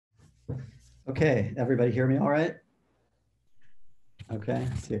Okay, everybody hear me all right? Okay,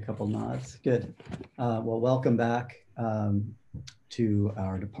 I see a couple nods. Good. Well, welcome back to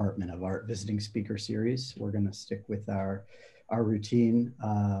our Department of Art Visiting Speaker Series. We're going to stick with our routine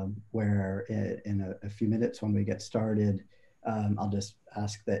where in a few minutes when we get started, I'll just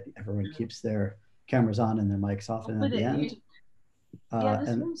ask that everyone keeps their cameras on and their mics off, and at the end,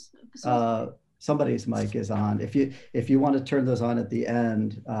 somebody's mic is on. If you want to turn those on at the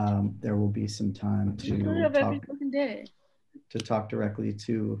end, there will be some time to talk directly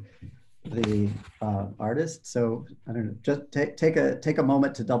to the artist. So I don't know, just take a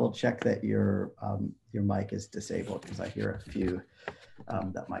moment to double check that your mic is disabled, because I hear a few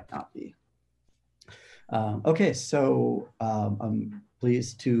that might not be. Okay, so I'm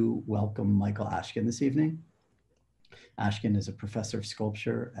pleased to welcome Michael Ashkin this evening. Ashkin is a professor of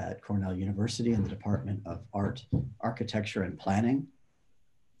sculpture at Cornell University in the Department of Art, Architecture, and Planning.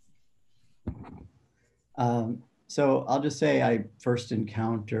 So I'll just say I first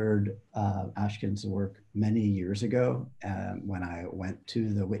encountered Ashkin's work many years ago when I went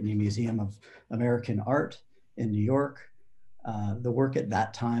to the Whitney Museum of American Art in New York. The work at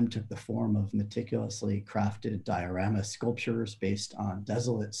that time took the form of meticulously crafted diorama sculptures based on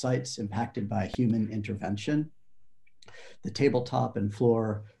desolate sites impacted by human intervention. The tabletop and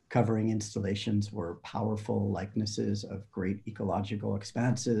floor covering installations were powerful likenesses of great ecological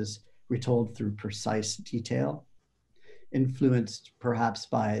expanses, retold through precise detail, influenced perhaps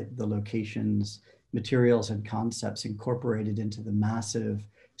by the locations, materials, and concepts incorporated into the massive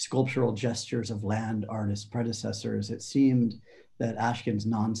sculptural gestures of land artist predecessors. It seemed that Ashkin's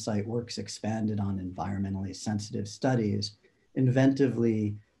non-site works expanded on environmentally sensitive studies,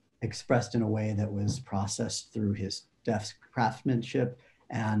 inventively expressed in a way that was processed through his deft craftsmanship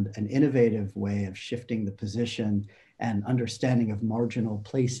and an innovative way of shifting the position and understanding of marginal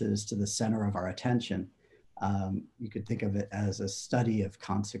places to the center of our attention. You could think of it as a study of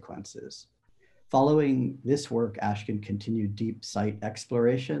consequences. Following this work, Ashkin continued deep site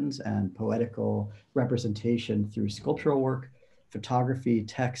explorations and poetical representation through sculptural work, photography,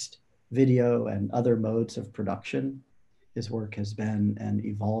 text, video, and other modes of production. His work has been an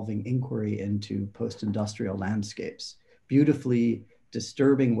evolving inquiry into post-industrial landscapes, beautifully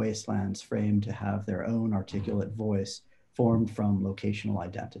disturbing wastelands framed to have their own articulate voice formed from locational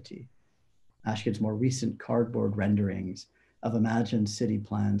identity. Ashkin's more recent cardboard renderings of imagined city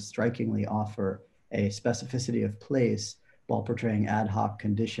plans strikingly offer a specificity of place while portraying ad hoc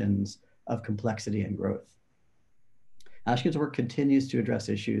conditions of complexity and growth. Ashkin's work continues to address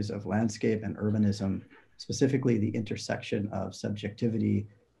issues of landscape and urbanism, specifically the intersection of subjectivity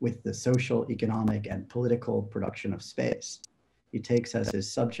with the social, economic, and political production of space. He takes as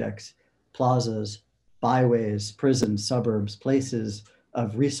his subjects plazas, byways, prisons, suburbs, places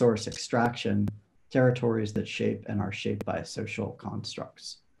of resource extraction, territories that shape and are shaped by social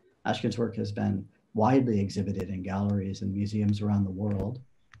constructs. Ashkin's work has been widely exhibited in galleries and museums around the world.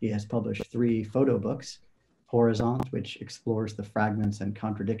 He has published 3 photo books: Horizont, which explores the fragments and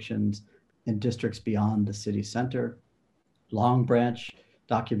contradictions in districts beyond the city center; Long Branch,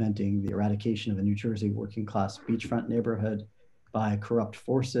 documenting the eradication of a New Jersey working class beachfront neighborhood by corrupt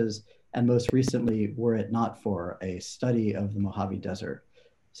forces; and most recently, Were It Not For, a study of the Mojave Desert.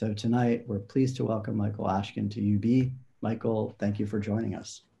 So tonight, we're pleased to welcome Michael Ashkin to UB. Michael, thank you for joining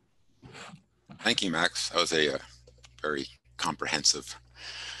us. Thank you, Max. That was a very comprehensive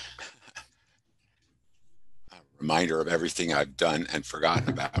reminder of everything I've done and forgotten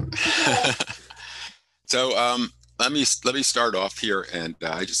about. So let me start off here, and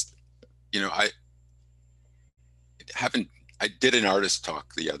I just, I did an artist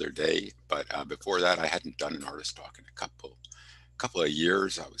talk the other day, but before that, I hadn't done an artist talk in a couple of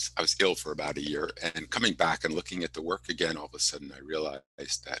years. I was ill for about a year, and coming back and looking at the work again, all of a sudden I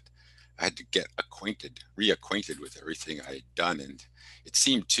realized that I had to get reacquainted with everything I had done. And it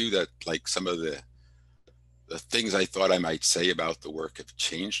seemed too that like some of the things I thought I might say about the work have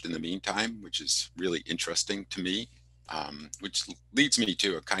changed in the meantime, which is really interesting to me, which leads me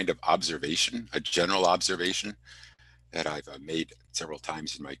to a kind of observation, a general observation that I've made several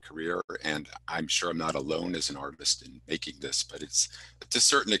times in my career. And I'm sure I'm not alone as an artist in making this, but it's to a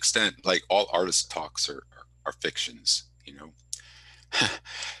certain extent, like all artist talks are fictions,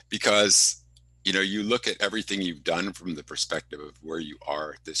 because, you look at everything you've done from the perspective of where you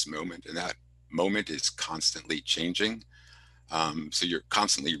are at this moment, and that moment is constantly changing. So you're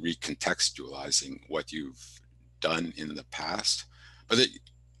constantly recontextualizing what you've done in the past. But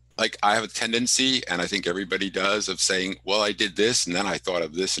like I have a tendency, and I think everybody does, of saying, well, I did this, and then I thought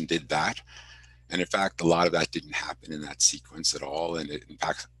of this and did that. And in fact, a lot of that didn't happen in that sequence at all. And in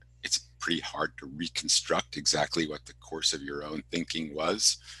fact, it's pretty hard to reconstruct exactly what the course of your own thinking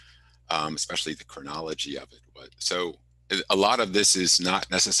was, especially the chronology of it. So a lot of this is not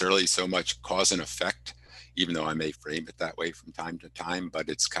necessarily so much cause and effect, even though I may frame it that way from time to time, but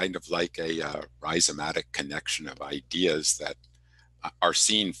it's kind of like a rhizomatic connection of ideas that are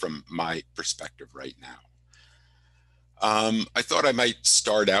seen from my perspective right now. I thought I might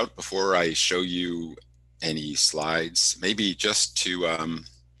start out before I show you any slides, maybe just to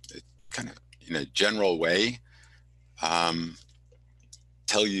kind of in a general way,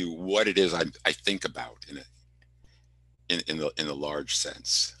 tell you what it is I think about in the large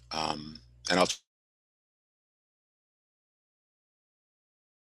sense. And I'll,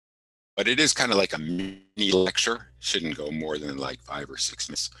 but it is kind of like a mini lecture. Shouldn't go more than like 5 or 6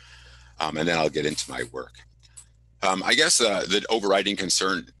 minutes. And then I'll get into my work. I guess the overriding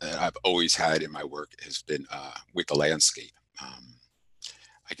concern that I've always had in my work has been with the landscape.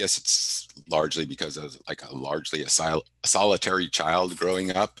 I guess it's largely because I was like largely a solitary child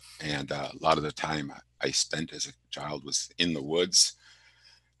growing up, and a lot of the time I spent as a child was in the woods,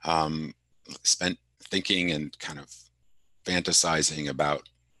 spent thinking and kind of fantasizing about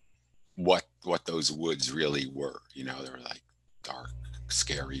what those woods really were. You know, they were like dark,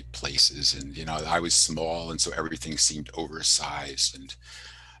 scary places, and you know, I was small, and so everything seemed oversized. And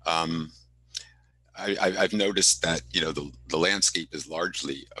I've noticed that, you know, the landscape is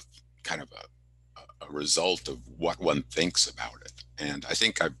largely a kind of a result of what one thinks about it, and I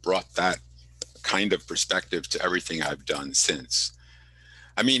think I've brought that kind of perspective to everything I've done since.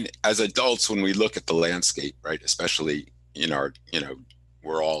 I mean, as adults, when we look at the landscape, right, especially in our, you know,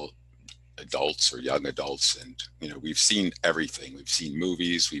 we're all adults or young adults, and you know, we've seen everything. We've seen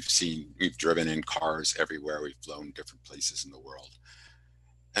movies, we've driven in cars everywhere, we've flown different places in the world,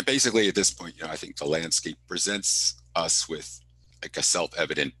 and basically at this point, you know, I think the landscape presents us with like a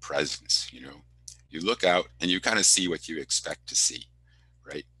self-evident presence. You know, you look out and you kind of see what you expect to see,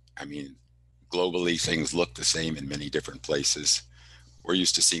 right? I mean, globally things look the same in many different places. We're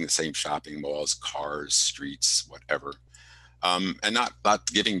used to seeing the same shopping malls, cars, streets, whatever. And not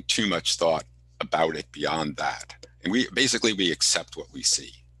giving too much thought about it beyond that. And we accept what we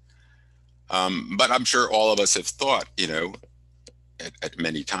see. But I'm sure all of us have thought, you know, at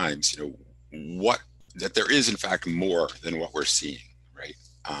many times, you know, that there is in fact more than what we're seeing, right?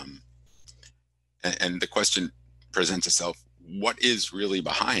 And the question presents itself: what is really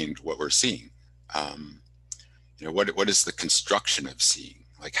behind what we're seeing? You know, what is the construction of seeing?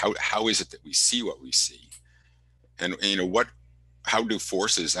 Like how is it that we see what we see? And you know, how do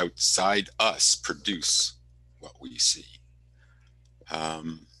forces outside us produce what we see?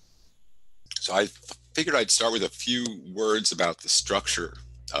 So I figured I'd start with a few words about the structure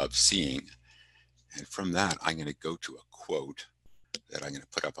of seeing. And from that, I'm going to go to a quote that I'm going to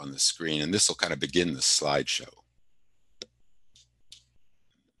put up on the screen. And this will kind of begin the slideshow.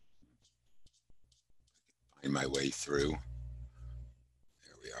 Find my way through.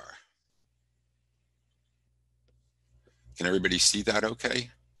 There we are. Can everybody see that okay?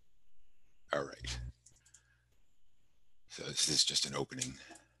 All right. So this is just an opening.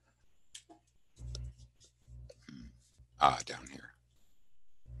 Down here.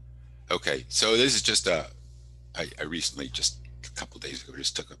 Okay, so this is just I recently, just a couple of days ago,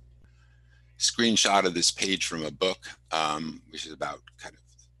 just took a screenshot of this page from a book, which is about kind of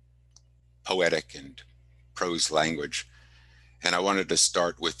poetic and prose language. And I wanted to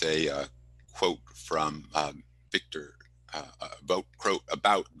start with a quote from Victor,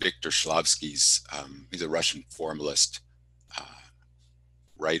 about Victor Shklovsky's, he's a Russian formalist,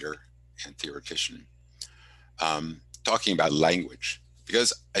 writer and theoretician, talking about language,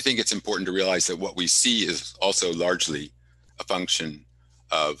 because I think it's important to realize that what we see is also largely a function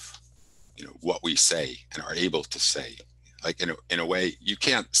of, you know, what we say and are able to say. Like in a way, you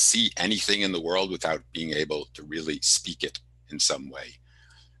can't see anything in the world without being able to really speak it in some way.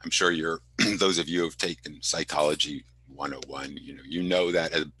 I'm sure those of you who have taken psychology 101, you know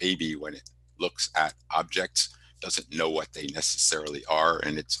that a baby, when it looks at objects, doesn't know what they necessarily are,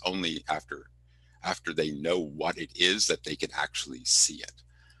 and it's only after they know what it is that they can actually see it.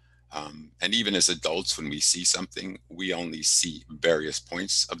 And even as adults, when we see something, we only see various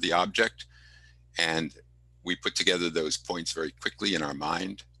points of the object, and we put together those points very quickly in our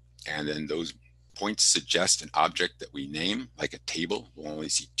mind, and then those points suggest an object that we name, like a table. We'll only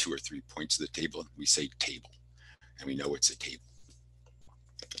see 2 or 3 points of the table, and we say table, and we know it's a table.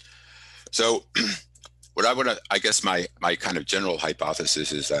 So what I guess my kind of general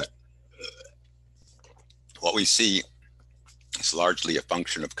hypothesis is that what we see is largely a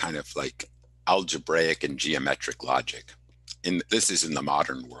function of kind of like algebraic and geometric logic. This is in the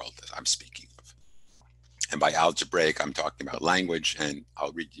modern world that I'm speaking of. And by algebraic, I'm talking about language, and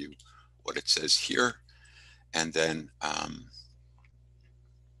I'll read you what it says here. And then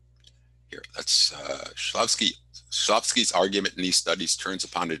here, that's Shklovsky's argument in these studies turns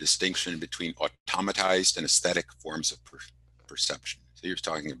upon a distinction between automatized and aesthetic forms of perception. So you're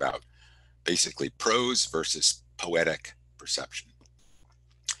talking about basically prose versus poetic perception.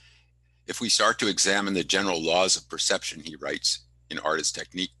 If we start to examine the general laws of perception, he writes in Art as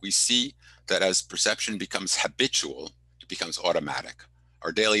Technique, we see that as perception becomes habitual, it becomes automatic.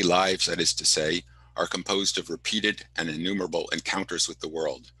 Our daily lives, that is to say, are composed of repeated and innumerable encounters with the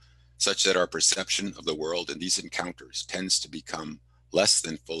world, such that our perception of the world in these encounters tends to become less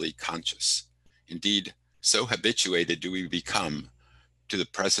than fully conscious. Indeed, so habituated do we become to the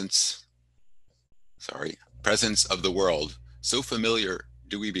presence of the world, so familiar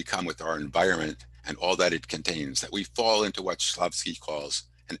do we become with our environment and all that it contains, that we fall into what Shklovsky calls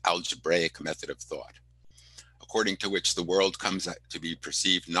an algebraic method of thought, according to which the world comes to be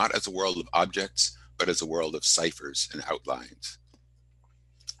perceived not as a world of objects, but as a world of ciphers and outlines.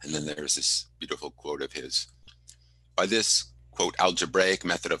 And then there's this beautiful quote of his. By this, quote, algebraic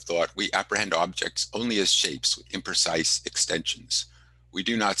method of thought, we apprehend objects only as shapes with imprecise extensions. We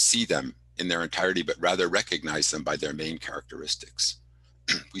do not see them in their entirety, but rather recognize them by their main characteristics.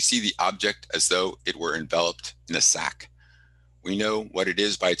 We see the object as though it were enveloped in a sack. We know what it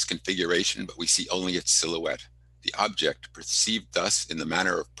is by its configuration, but we see only its silhouette. The object, perceived thus in the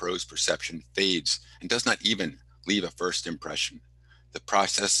manner of prose perception, fades and does not even leave a first impression. The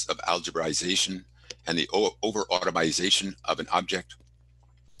process of algebraization and the over-automization of an object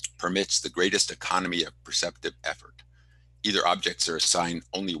permits the greatest economy of perceptive effort. Either objects are assigned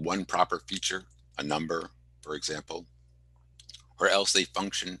only one proper feature, a number, for example, or else they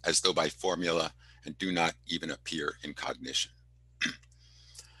function as though by formula and do not even appear in cognition.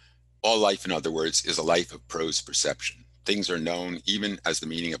 All life, in other words, is a life of prose perception. Things are known even as the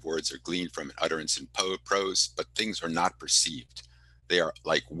meaning of words are gleaned from an utterance in prose, but things are not perceived. They are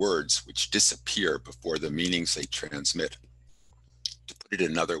like words which disappear before the meanings they transmit. To put it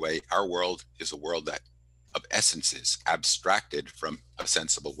another way, our world is a world that of essences abstracted from a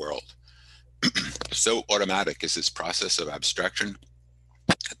sensible world. So automatic is this process of abstraction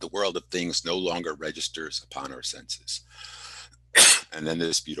that the world of things no longer registers upon our senses. And then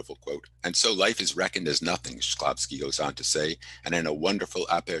this beautiful quote, and so life is reckoned as nothing, Shklovsky goes on to say, and in a wonderful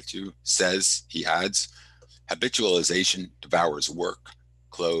aperture says, he adds, habitualization devours work,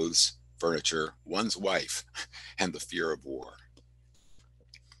 clothes, furniture, one's wife, and the fear of war.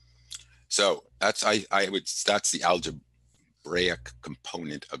 So that's that's the algebraic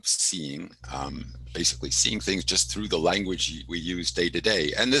component of seeing, basically seeing things just through the language we use day to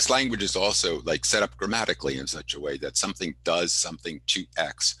day. And this language is also like set up grammatically in such a way that something does something to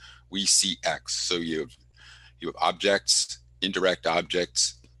X, we see X. So you have objects, indirect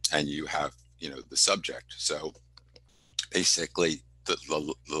objects, and you have, the subject. So basically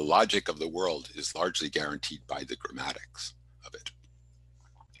the logic of the world is largely guaranteed by the grammatics of it.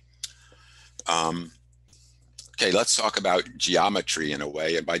 Okay, let's talk about geometry in a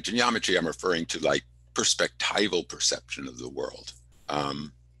way. And by geometry, I'm referring to like perspectival perception of the world.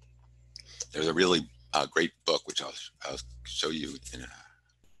 There's a really great book, which I'll show you in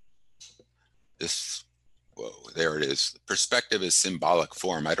this. Whoa, there it is. Perspective is Symbolic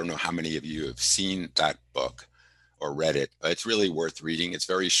Form. I don't know how many of you have seen that book or read it, but it's really worth reading. It's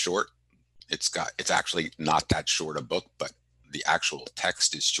very short. It's actually not that short a book, but the actual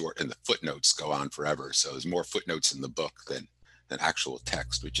text is short and the footnotes go on forever. So there's more footnotes in the book than actual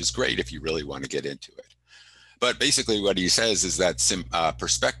text, which is great if you really want to get into it. But basically what he says is that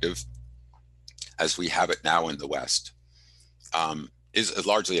perspective, as we have it now in the West, is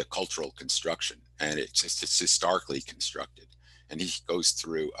largely a cultural construction, and it's historically constructed. And he goes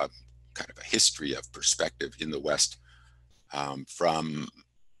through a kind of a history of perspective in the West, from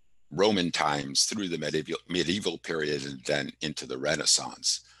Roman times through the medieval period and then into the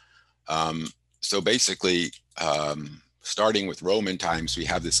Renaissance. So basically, starting with Roman times, we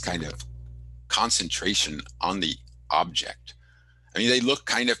have this kind of concentration on the object. I mean, they look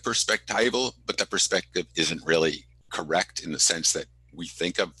kind of perspectival, but the perspective isn't really correct in the sense that we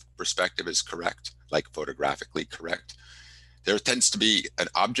think of perspective as correct, like photographically correct. There tends to be an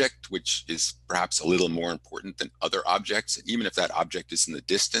object which is perhaps a little more important than other objects. And even if that object is in the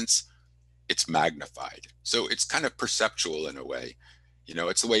distance, it's magnified. So it's kind of perceptual in a way.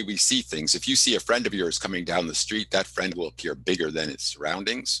 It's the way we see things. If you see a friend of yours coming down the street, that friend will appear bigger than its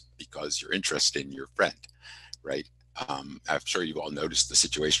surroundings because you're interested in your friend, right? I'm sure you've all noticed the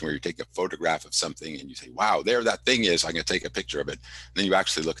situation where you take a photograph of something and you say, wow, there that thing is, I'm going to take a picture of it. And then you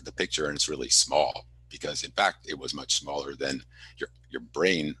actually look at the picture and it's really small, because in fact, it was much smaller than your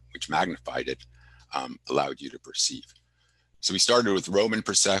brain, which magnified it, allowed you to perceive. So we started with Roman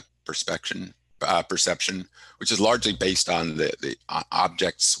perception, which is largely based on the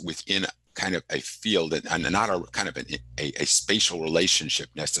objects within kind of a field, and not a kind of a spatial relationship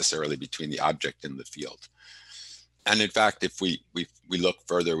necessarily between the object and the field. And in fact, if we look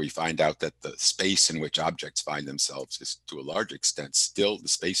further, we find out that the space in which objects find themselves is to a large extent still the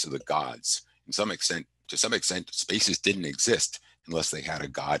space of the gods. To some extent, spaces didn't exist unless they had a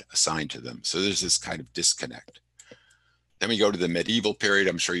god assigned to them. So there's this kind of disconnect. Then we go to the medieval period.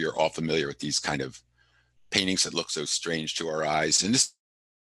 I'm sure you're all familiar with these kind of paintings that look so strange to our eyes. And this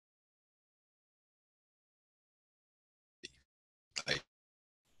like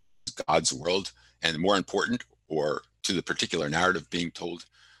God's world, and more important, or to the particular narrative being told,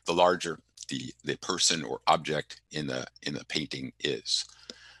 the larger the person or object in the painting is.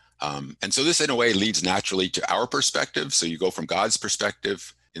 And so this, in a way, leads naturally to our perspective. So you go from God's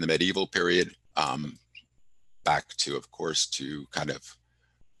perspective in the medieval period back to, of course, to kind of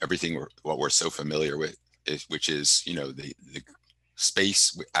everything what we're so familiar with, which is, you know, the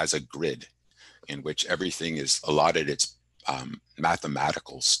space as a grid in which everything is allotted its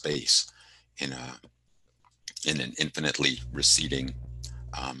mathematical space in an infinitely receding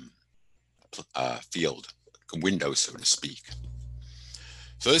field, window, so to speak.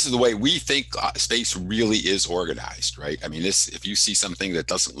 So this is the way we think space really is organized, right? I mean, if you see something that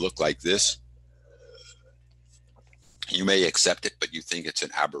doesn't look like this, you may accept it, but you think it's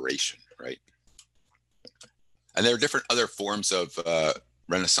an aberration, right? And there are different other forms of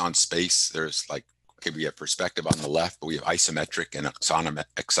Renaissance space. There's like, okay, we have perspective on the left, but we have isometric and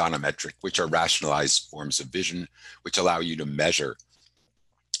axonometric, which are rationalized forms of vision, which allow you to measure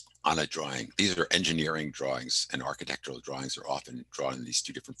on a drawing. These are engineering drawings, and architectural drawings are often drawn in these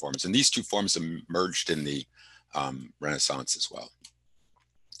two different forms. And these two forms emerged in the Renaissance as well.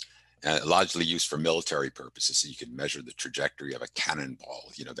 Largely used for military purposes, so you can measure the trajectory of a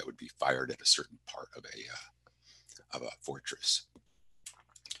cannonball, you know, that would be fired at a certain part of a fortress.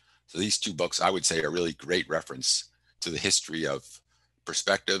 So these two books, I would say, are really great reference to the history of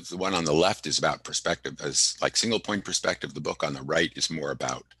perspective. The one on the left is about perspective as like single point perspective. The book on the right is more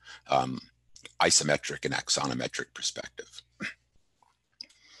about isometric and axonometric perspective.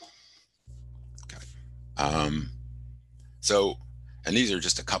 Okay. And these are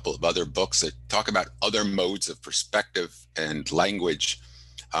just a couple of other books that talk about other modes of perspective and language,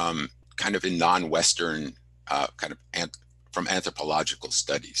 kind of in non-Western, kind of from anthropological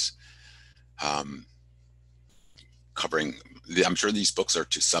studies. Covering, I'm sure these books are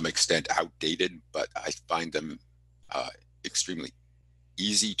to some extent outdated, but I find them extremely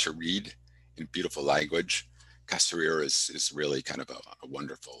easy to read in beautiful language. Cassirer is really kind of a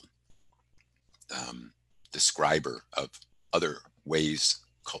wonderful describer of other ways,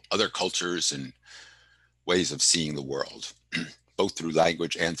 other cultures and ways of seeing the world, both through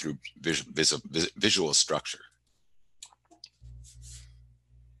language and through visual structure.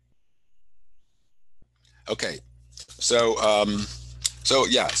 Okay, so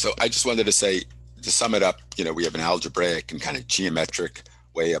I just wanted to say, to sum it up, you know, we have an algebraic and kind of geometric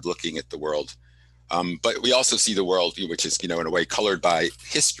way of looking at the world. But we also see the world, which is, you know, in a way colored by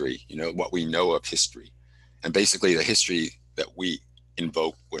history, you know, what we know of history. And basically the history that we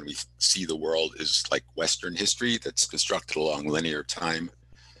invoke when we see the world is like Western history that's constructed along linear time.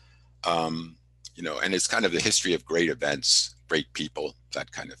 You know, and it's kind of the history of great events, great people,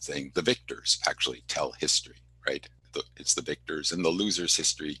 that kind of thing. The victors actually tell history, right? It's the victors, and the losers'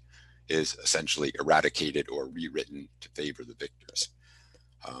 history is essentially eradicated or rewritten to favor the victors.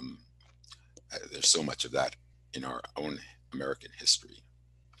 There's so much of that in our own American history.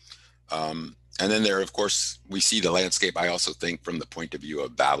 And then there, of course, we see the landscape, I also think, from the point of view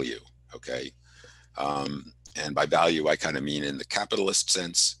of value, okay? And by value, I kind of mean in the capitalist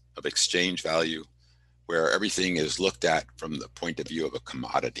sense of exchange value, where everything is looked at from the point of view of a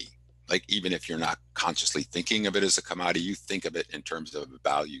commodity. Like, even if you're not consciously thinking of it as a commodity, you think of it in terms of a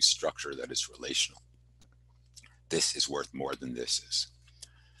value structure that is relational. This is worth more than this is.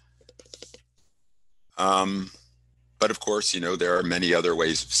 But of course, you know, there are many other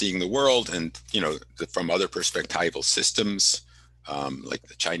ways of seeing the world, and, you know, from other perspectival systems, like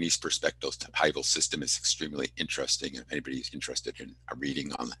the Chinese perspectival system is extremely interesting. If anybody's interested in a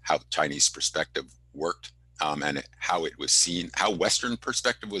reading on how the Chinese perspective worked, and how it was seen, how Western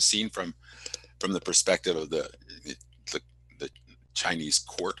perspective was seen from the perspective of the Chinese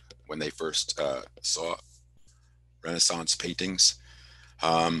court when they first saw Renaissance paintings.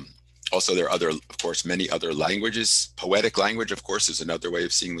 Um, Also, there are other, of course, many other languages. Poetic language, of course, is another way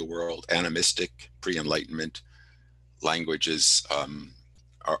of seeing the world. Animistic, pre-Enlightenment languages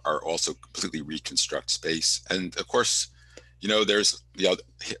are also completely reconstruct space. And of course, there's the other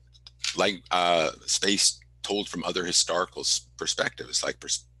space told from other historical perspectives, like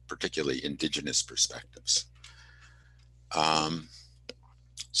particularly indigenous perspectives.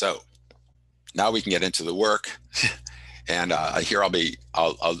 So now we can get into the work. And here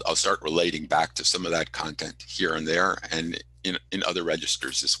I'll start relating back to some of that content here and there, and in other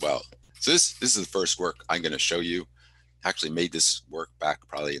registers as well. So this is the first work I'm going to show you. I actually made this work back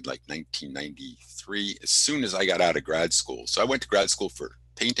probably in like 1993, as soon as I got out of grad school. So I went to grad school for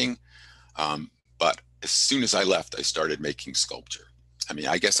painting, but as soon as I left, I started making sculpture. I mean,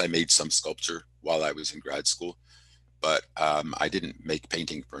 I guess I made some sculpture while I was in grad school, but I didn't make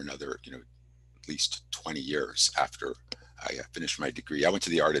painting for another, at least 20 years after I finished my degree. I went to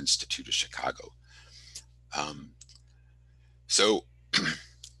the Art Institute of Chicago. So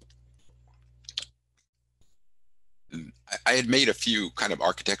I had made a few kind of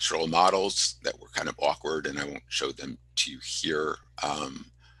architectural models that were kind of awkward, and I won't show them to you here.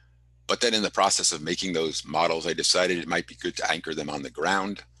 But then in the process of making those models, I decided it might be good to anchor them on the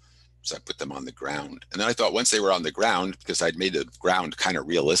ground. So I put them on the ground. And then I thought once they were on the ground, because I'd made the ground kind of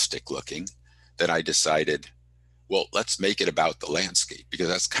realistic looking, then I decided, well, let's make it about the landscape, because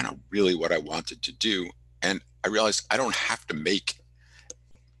that's kind of really what I wanted to do. And I realized I don't have to make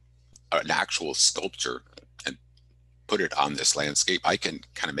an actual sculpture and put it on this landscape. I can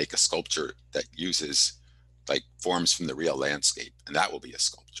kind of make a sculpture that uses like forms from the real landscape, and that will be a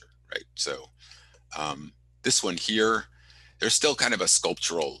sculpture, right? So this one here, there's still kind of a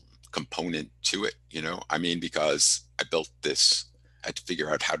sculptural component to it, I mean, because I built this, I had to figure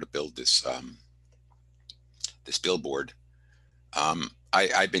out how to build this this billboard.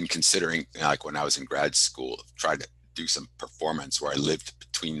 I've been considering, like when I was in grad school, try to do some performance where I lived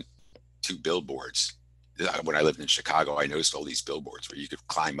between two billboards. When I lived in Chicago, I noticed all these billboards where you could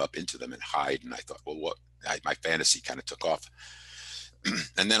climb up into them and hide. And I thought, well, my fantasy kind of took off.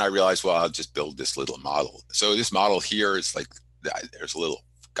 And then I realized, well, I'll just build this little model. So this model here is like, there's a little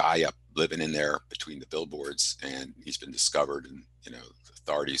guy up living in there between the billboards, and he's been discovered, and the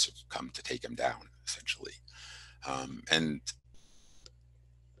authorities have come to take him down, essentially. And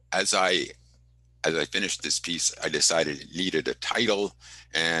as I finished this piece, I decided it needed a title,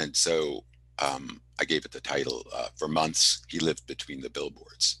 and so I gave it the title, For Months He Lived Between the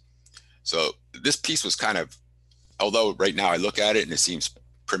Billboards. So this piece was kind of, although right now I look at it and it seems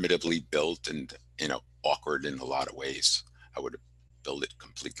primitively built and awkward in a lot of ways, I would have built it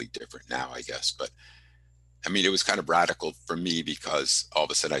completely different now, I guess. But I mean, it was kind of radical for me because all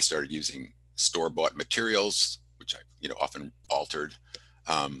of a sudden I started using store-bought materials, which I often altered.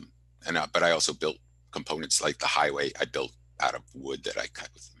 But I also built components like the highway. I built out of wood that I cut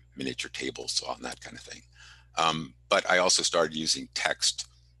with miniature table saw and that kind of thing. But I also started using text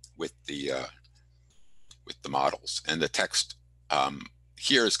with the models, and the text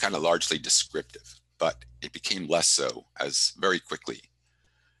here is kind of largely descriptive, but it became less so as very quickly.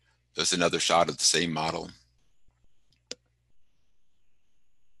 There's another shot of the same model.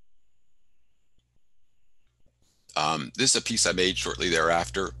 This is a piece I made shortly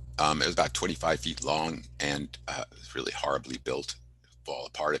thereafter. It was about 25 feet long, and it was really horribly built. It'd fall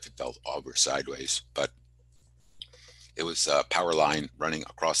apart if it fell over sideways, but it was a power line running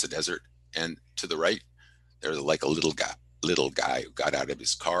across the desert, and to the right, there's like a little guy who got out of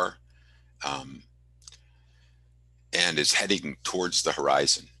his car and is heading towards the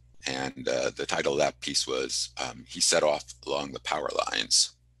horizon. And the title of that piece was He Set Off Along the Power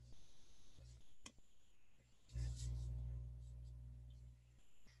Lines.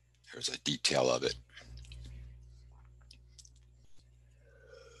 Here's a detail of it.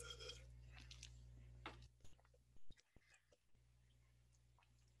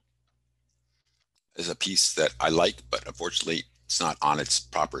 Is a piece that I like, but unfortunately it's not on its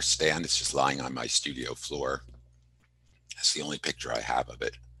proper stand. It's just lying on my studio floor. That's the only picture I have of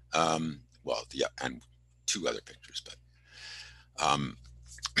it. Well, yeah, and two other pictures, but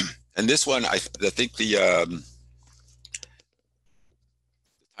and this one, I think the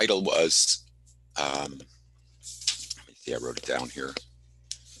title was, let me see, I wrote it down here, or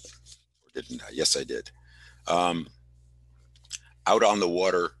didn't I? Yes, I did. Out on the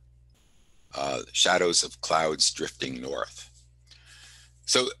Water, Shadows of Clouds Drifting North.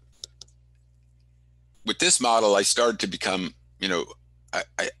 So with this model, I started to become,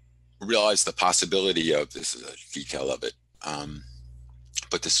 I realized the possibility of, this is a detail of it,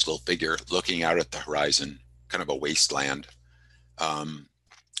 but this little figure looking out at the horizon, kind of a wasteland.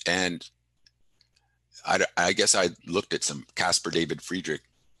 And I guess I looked at some Caspar David Friedrich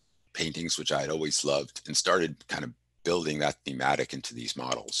paintings, which I had always loved, and started kind of building that thematic into these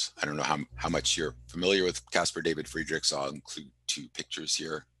models. I don't know how much you're familiar with Caspar David Friedrich, so I'll include two pictures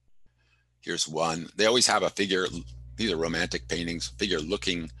here. Here's one. They always have a figure, these are romantic paintings, figure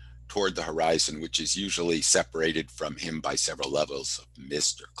looking toward the horizon, which is usually separated from him by several levels of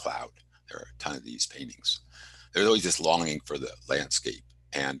mist or cloud. There are a ton of these paintings. There's always this longing for the landscape.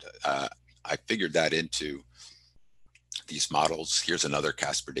 And I figured that into these models. Here's another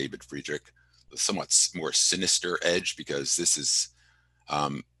Caspar David Friedrich, a somewhat more sinister edge, because this is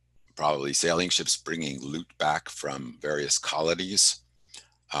probably sailing ships bringing loot back from various colonies.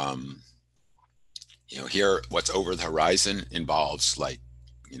 You know, here, what's over the horizon involves, like,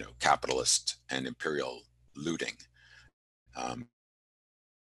 you know, capitalist and imperial looting.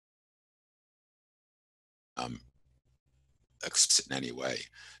 In any way.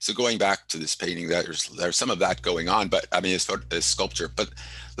 So going back to this painting, there's some of that going on, but I mean, it's sculpture. But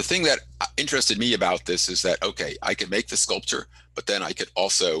the thing that interested me about this is that, okay, I could make the sculpture, but then I could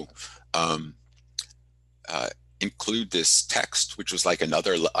also include this text, which was like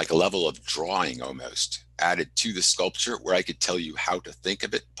another, like a level of drawing almost added to the sculpture, where I could tell you how to think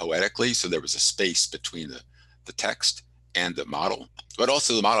of it poetically. So there was a space between the text and the model, but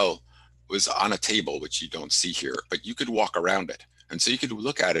also the model was on a table, which you don't see here, but you could walk around it. And so you could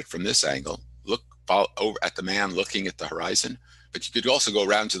look at it from this angle, follow over at the man looking at the horizon, but you could also go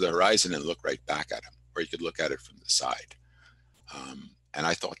around to the horizon and look right back at him, or you could look at it from the side. And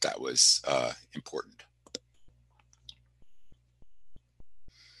I thought that was important.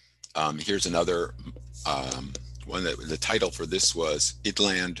 Here's another one that the title for this was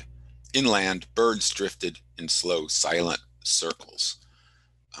Inland, Birds Drifted in Slow, Silent Circles.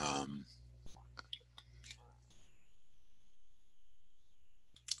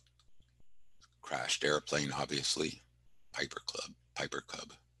 Crashed airplane, obviously. Piper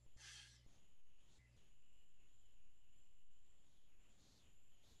Cub.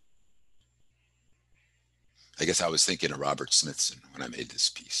 I guess I was thinking of Robert Smithson when I made this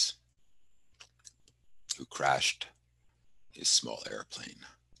piece, who crashed his small airplane.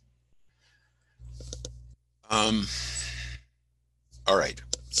 All right,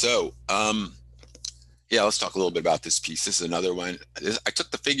 so yeah, let's talk a little bit about this piece. This is another one. I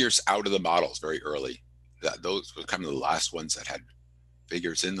took the figures out of the models very early. Those were kind of the last ones that had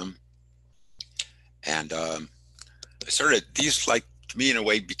figures in them. And I started, these, like, to me in a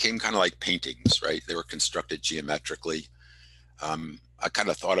way became kind of like paintings, right? They were constructed geometrically. I kind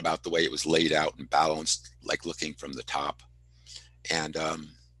of thought about the way it was laid out and balanced, like looking from the top. And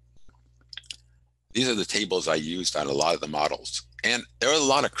these are the tables I used on a lot of the models. And there was a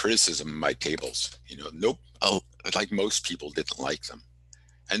lot of criticism in my tables. You know, like most people didn't like them.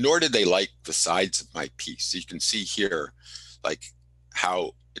 And nor did they like the sides of my piece. So you can see here, like,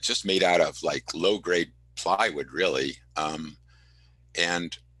 how it's just made out of like low grade plywood, really.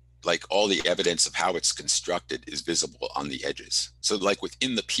 And like all the evidence of how it's constructed is visible on the edges. So like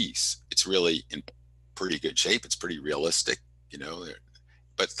within the piece, it's really in pretty good shape. It's pretty realistic, you know,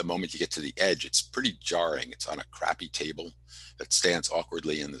 but the moment you get to the edge, it's pretty jarring. It's on a crappy table that stands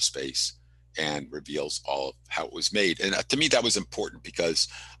awkwardly in the space and reveals all of how it was made. And to me, that was important because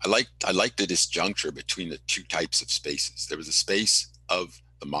I liked the disjuncture between the two types of spaces. There was a space of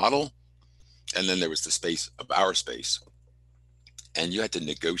the model, and then there was the space of our space. And you had to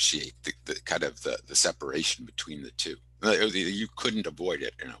negotiate the kind of the separation between the two. You couldn't avoid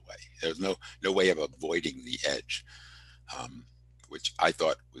it in a way. There was no way of avoiding the edge, which I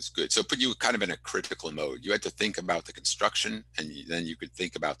thought was good. So it put you kind of in a critical mode. You had to think about the construction, and then you could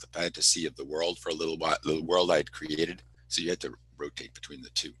think about the fantasy of the world for a little while, the world I had created. So you had to rotate between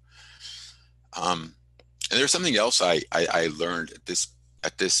the two. And there's something else I learned at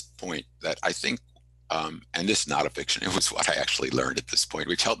this point that I think, and this is not a fiction, it was what I actually learned at this point,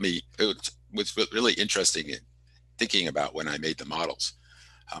 which helped me. It was really interesting in thinking about when I made the models.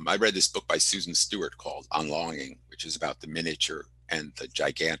 I read this book by Susan Stewart called On Longing, which is about the miniature and the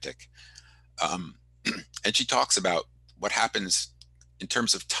gigantic. And she talks about what happens in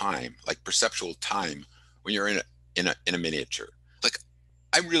terms of time, like perceptual time, when you're in a miniature. Like,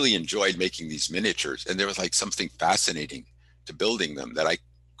 I really enjoyed making these miniatures, and there was like something fascinating to building them that I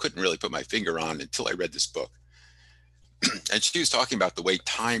couldn't really put my finger on until I read this book. And she was talking about the way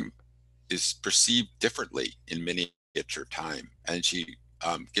time is perceived differently in miniature time. And she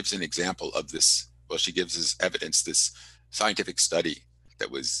gives an example of this. Well, she gives as evidence this scientific study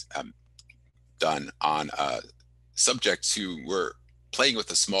that was done on subjects who were playing with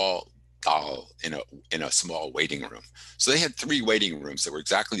a small doll in a small waiting room. So they had 3 waiting rooms that were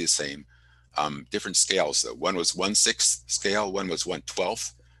exactly the same, different scales. So one was 1/6 scale, one was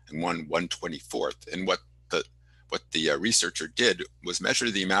 1/12, and one 1/24. And what the researcher did was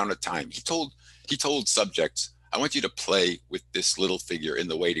measure the amount of time. He told subjects, I want you to play with this little figure in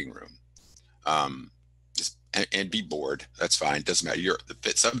the waiting room. And be bored. That's fine. Doesn't matter. You're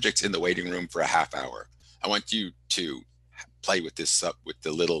the subject's in the waiting room for a half hour. I want you to play with with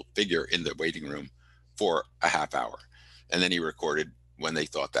the little figure in the waiting room for a half hour. And then he recorded when they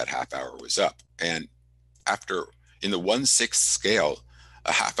thought that half hour was up. And in the 1/6 scale,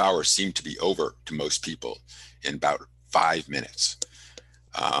 a half hour seemed to be over to most people in about 5 minutes.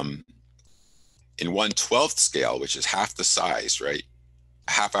 In 1/12 scale, which is half the size, right?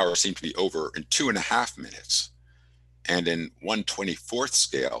 A half hour seemed to be over in 2.5 minutes. And in 1/24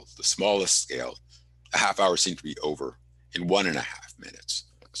 scale, the smallest scale, a half hour seemed to be over in 1.5 minutes.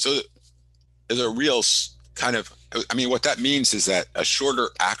 So there's a real kind of, I mean, what that means is that a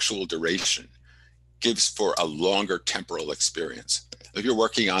shorter actual duration gives for a longer temporal experience. If you're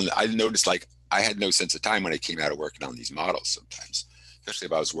working on, I noticed like I had no sense of time when I came out of working on these models sometimes, especially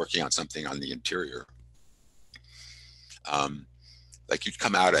if I was working on something on the interior. Like you'd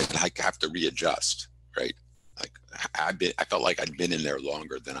come out and like have to readjust, right? Like I felt like I'd been in there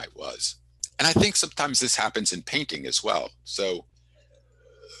longer than I was. And I think sometimes this happens in painting as well. So,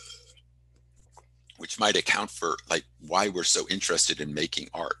 which might account for like why we're so interested in making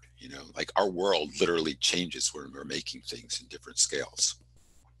art. You know, like our world literally changes when we're making things in different scales.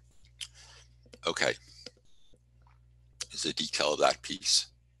 Okay, is the detail of that piece.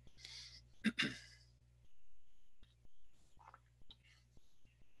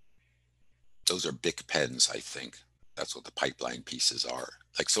 Those are Bic pens, I think. That's what the pipeline pieces are.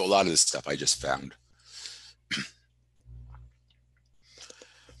 Like, so a lot of this stuff I just found.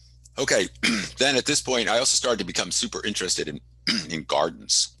 Okay, then at this point, I also started to become super interested in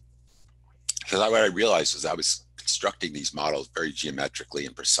gardens. Because what I realized was I was constructing these models very geometrically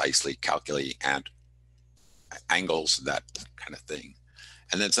and precisely, calculating and angles, that kind of thing.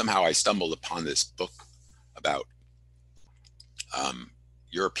 And then somehow I stumbled upon this book about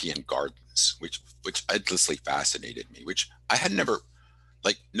European gardens, which endlessly fascinated me, which I had never,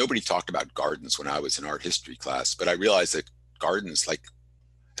 like nobody talked about gardens when I was in art history class, but I realized that gardens, like,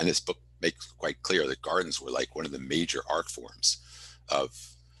 and this book makes quite clear that gardens were like one of the major art forms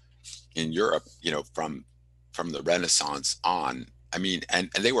in Europe, you know, from the Renaissance on. I mean, and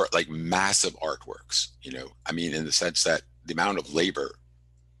they were like massive artworks, you know, I mean, in the sense that the amount of labor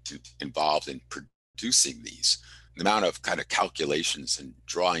involved in producing these, the amount of kind of calculations and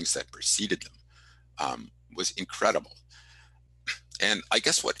drawings that preceded them was incredible. And I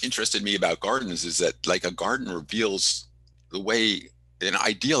guess what interested me about gardens is that like a garden reveals an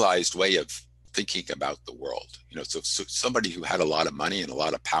idealized way of thinking about the world. You know, so somebody who had a lot of money and a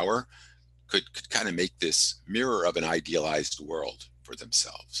lot of power could kind of make this mirror of an idealized world for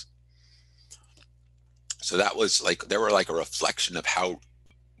themselves. So that was like, they were like a reflection of how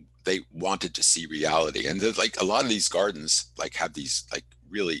they wanted to see reality. And there's like a lot of these gardens like have these like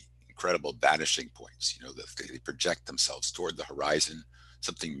really incredible vanishing points, you know, they project themselves toward the horizon,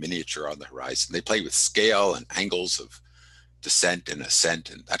 something miniature on the horizon. They play with scale and angles of descent and ascent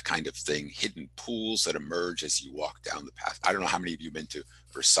and that kind of thing, hidden pools that emerge as you walk down the path. I don't know how many of you have been to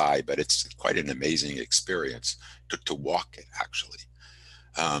Versailles, but it's quite an amazing experience to walk it, actually.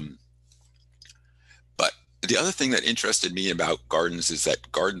 But the other thing that interested me about gardens is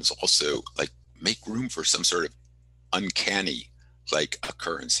that gardens also like make room for some sort of uncanny like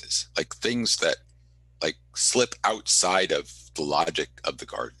occurrences, like things that like slip outside of the logic of the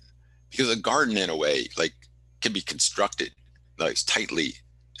garden. Because a garden in a way like can be constructed like as tightly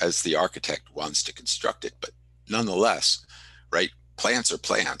as the architect wants to construct it, but nonetheless, right, plants are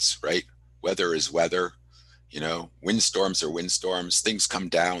plants, right? Weather is weather, you know, windstorms are windstorms, things come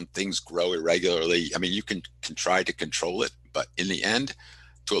down, things grow irregularly. I mean, you can try to control it, but in the end,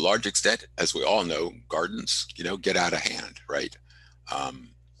 to a large extent, as we all know, gardens, you know, get out of hand, right?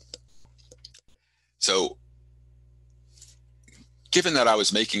 So given that I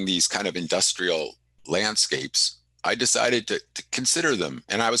was making these kind of industrial landscapes, I decided to consider them,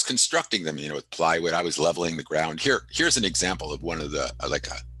 and I was constructing them, you know, with plywood. I was leveling the ground. Here's an example of one of the,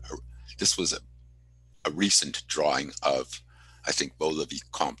 this was a recent drawing of, I think,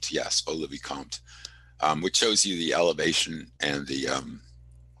 Beau-le-Vicomte, yes, Beau-le-Vicomte, which shows you the elevation and the,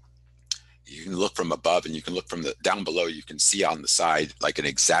 you can look from above and you can look from the down below, you can see on the side like an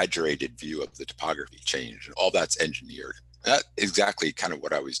exaggerated view of the topography change, and all that's engineered. That's exactly kind of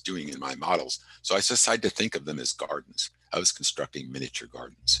what I was doing in my models. So I decided to think of them as gardens. I was constructing miniature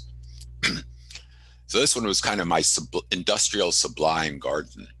gardens. So this one was kind of my industrial sublime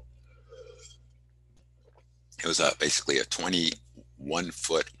garden. It was basically a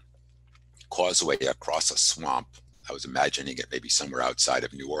 21-foot causeway across a swamp. I was imagining it maybe somewhere outside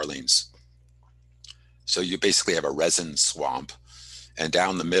of New Orleans. So you basically have a resin swamp, and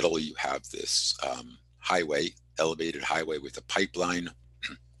down the middle you have this highway, elevated highway with a pipeline.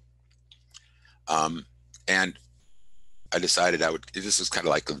 And I decided this was kind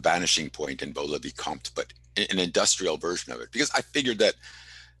of like a vanishing point in Beau-le-Vicomte, but an industrial version of it, because I figured that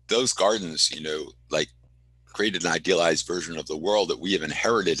those gardens, like created an idealized version of the world that we have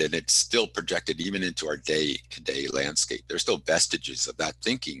inherited, and it's still projected even into our day-to-day landscape. There's still vestiges of that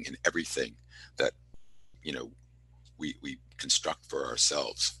thinking in everything that, we construct for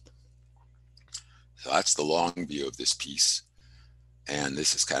ourselves. So that's the long view of this piece. And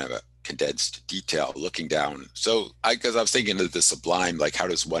this is kind of a condensed detail looking down. So because I was thinking of the sublime, like how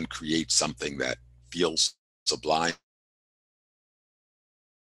does one create something that feels sublime?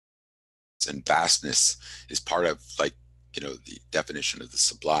 And vastness is part of the definition of the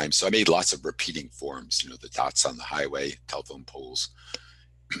sublime. So I made lots of repeating forms, the dots on the highway, telephone poles,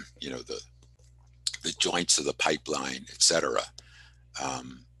 the joints of the pipeline, etc.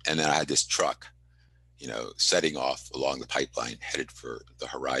 And then I had this truck, setting off along the pipeline headed for the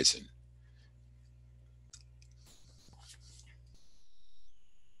horizon.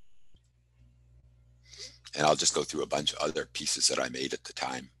 And I'll just go through a bunch of other pieces that I made at the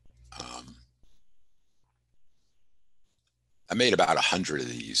time. I made about 100 of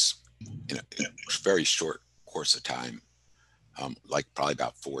these in a very short course of time, like probably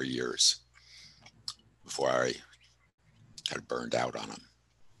about 4 years before I kind of burned out on them.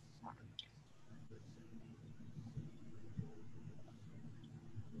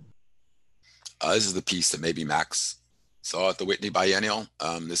 This is the piece that maybe Max saw at the Whitney Biennial.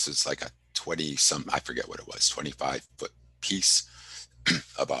 This is like a 20-some, I forget what it was, 25-foot piece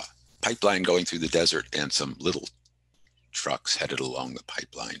of a pipeline going through the desert and some little trucks headed along the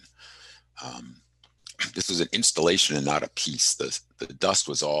pipeline. This was an installation and not a piece. The dust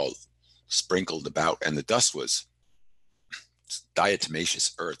was all sprinkled about, and the dust was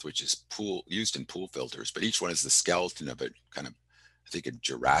diatomaceous earth, which is used in pool filters, but each one is the skeleton of a kind of, I think, a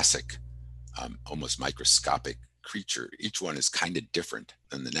Jurassic, almost microscopic creature. Each one is kind of different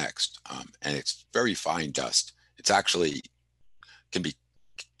than the next, and it's very fine dust. It's actually can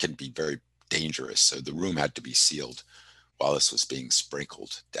be very dangerous. So the room had to be sealed while this was being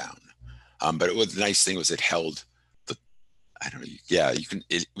sprinkled down. But the nice thing was it held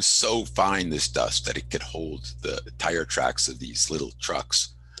it was so fine, this dust, that it could hold the tire tracks of these little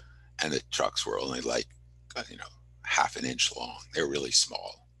trucks. And the trucks were only like, half an inch long. They were really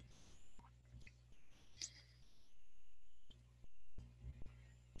small.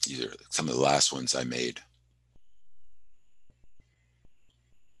 These are some of the last ones I made.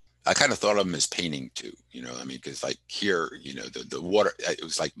 I kind of thought of them as painting too, because like here, the water, it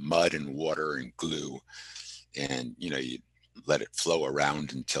was like mud and water and glue, and, you let it flow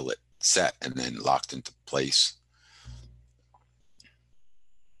around until it set and then locked into place.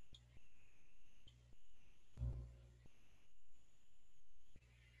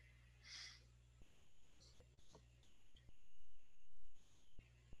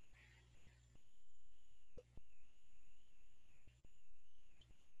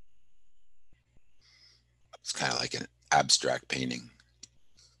 It's kind of like an abstract painting.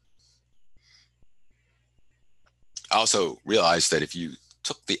 I also realized that if you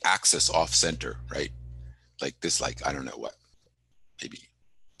took the axis off center, right, like this, like, I don't know what, maybe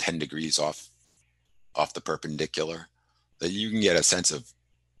 10 degrees off the perpendicular, that you can get a sense of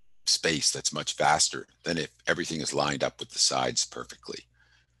space that's much faster than if everything is lined up with the sides perfectly.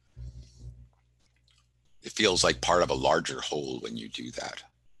 It feels like part of a larger whole when you do that.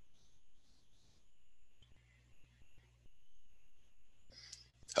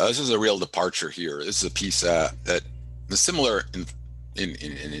 This is a real departure here. This is a piece that was similar in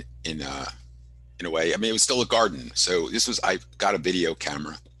a way. I mean, it was still a garden. So I got a video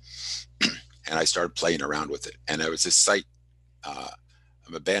camera and I started playing around with it. And there was this site,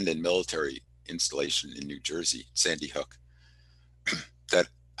 an abandoned military installation in New Jersey, Sandy Hook, that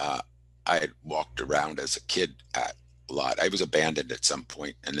I had walked around as a kid at a lot. I was abandoned at some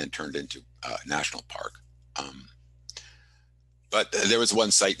point and then turned into a national park. But there was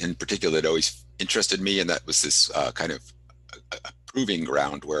one site in particular that always interested me, and that was this kind of a proving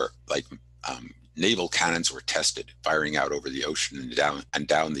ground where naval cannons were tested, firing out over the ocean and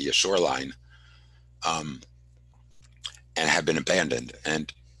down the shoreline, and had been abandoned.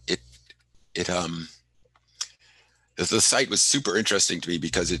 And The site was super interesting to me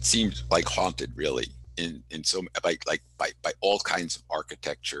because it seemed like haunted, really, in so by all kinds of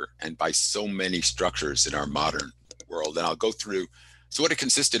architecture and by so many structures in our modern world. And I'll go through. So what it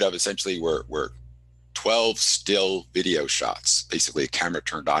consisted of essentially were 12 still video shots, basically a camera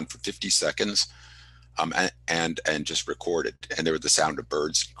turned on for 50 seconds, and just recorded. And there were the sound of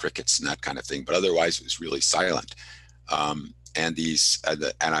birds, and crickets, and that kind of thing. But otherwise, it was really silent. And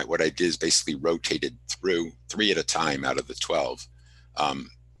what I did is basically rotated through 3 at a time out of the 12,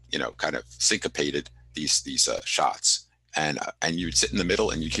 kind of syncopated these shots, and you'd sit in the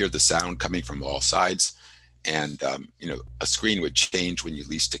middle and you'd hear the sound coming from all sides, and a screen would change when you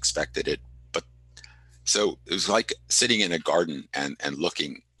least expected it. But so it was like sitting in a garden and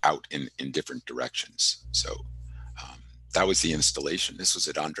looking out in different directions. So that was the installation. This was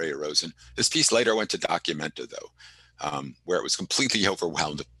at Andrea Rosen. This piece later went to Documenta, though, where it was completely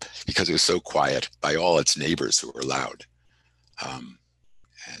overwhelmed because it was so quiet by all its neighbors who were loud.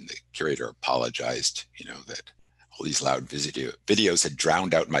 And the curator apologized, that all these loud videos had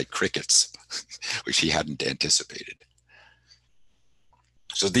drowned out my crickets, which he hadn't anticipated.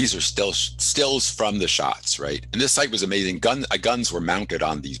 So these are stills from the shots, right? And this site was amazing. Guns were mounted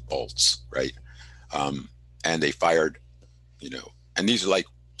on these bolts, right? And they fired, and these are like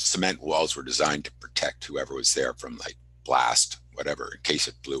cement walls were designed to protect whoever was there from like blast, whatever, in case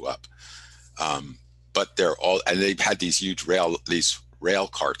it blew up. But and they've had these huge rail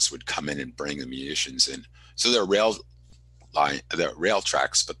carts would come in and bring the munitions in. So they're rail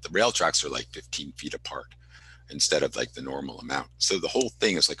tracks, but the rail tracks are like 15 feet apart instead of like the normal amount. So the whole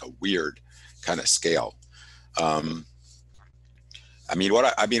thing is like a weird kind of scale.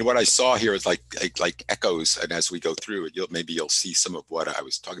 What I saw here is like echoes, and as we go through it, maybe you'll see some of what I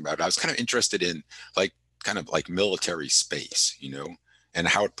was talking about. I was kind of interested in kind of like military space, and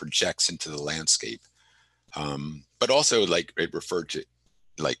how it projects into the landscape. But also like it referred to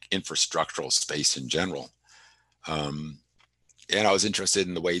like infrastructural space in general. And I was interested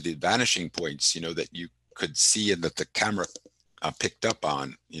in the way the vanishing points, that you could see and that the camera picked up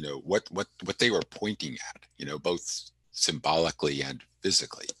on, what they were pointing at, both symbolically and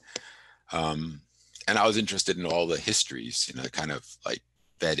physically. And I was interested in all the histories, kind of like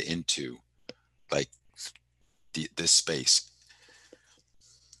fed into like this space.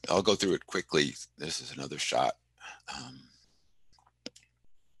 I'll go through it quickly. This is another shot.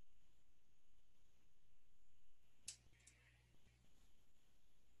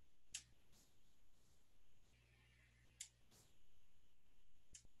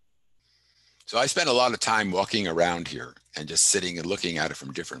 So I spent a lot of time walking around here and just sitting and looking at it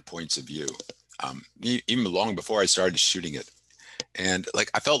from different points of view, even long before I started shooting it. And like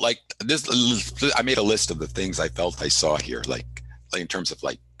I felt like this, I made a list of the things I felt I saw here, like in terms of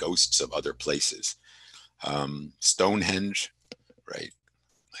like ghosts of other places. Stonehenge, right?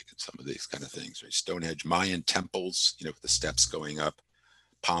 Like some of these kind of things, right? Stonehenge, Mayan temples, with the steps going up,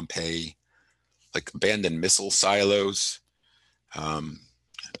 Pompeii, like abandoned missile silos.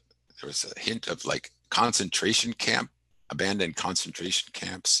 There was a hint of like abandoned concentration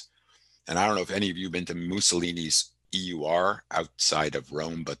camps. And I don't know if any of you have been to Mussolini's EUR outside of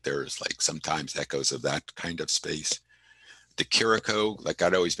Rome, but there's like sometimes echoes of that kind of space. De Chirico, like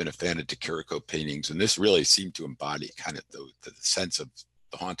I'd always been a fan of De Chirico paintings, and this really seemed to embody kind of the sense of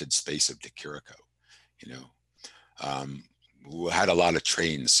the haunted space of De Chirico, who had a lot of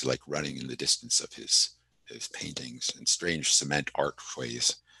trains like running in the distance of his paintings and strange cement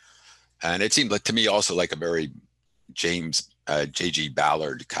archways. And it seemed like to me also like a very J.G.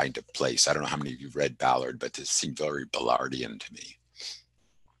 Ballard kind of place. I don't know how many of you read Ballard, but this seemed very Ballardian to me.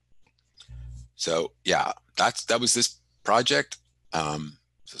 So yeah, that was this project.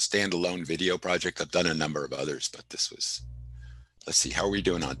 It's a standalone video project. I've done a number of others, but this was, let's see, how are we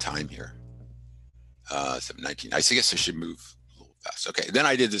doing on time here? 7:19. I guess I should move a little fast. Okay, then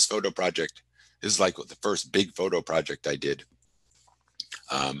I did this photo project. This is like the first big photo project I did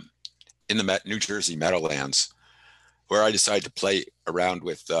in the New Jersey Meadowlands, where I decided to play around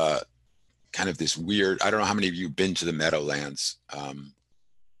with kind of this weird, I don't know how many of you have been to the Meadowlands,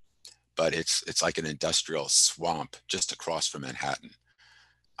 but it's like an industrial swamp just across from Manhattan.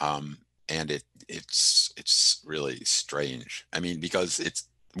 And it's really strange. I mean, because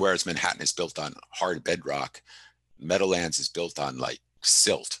whereas Manhattan is built on hard bedrock, Meadowlands is built on like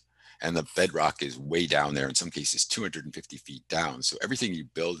silt. And the bedrock is way down there, in some cases 250 feet down. So everything you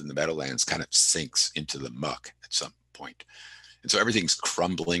build in the Meadowlands kind of sinks into the muck at some point. And so everything's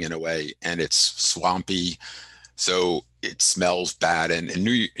crumbling in a way, and it's swampy. So it smells bad. And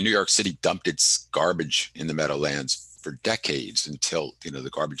New York City dumped its garbage in the Meadowlands for decades until, the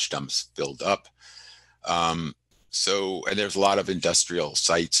garbage dumps filled up. So, and there's a lot of industrial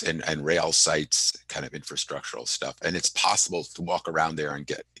sites and rail sites, kind of infrastructural stuff. And it's possible to walk around there and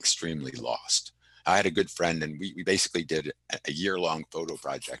get extremely lost. I had a good friend, and we basically did a year-long photo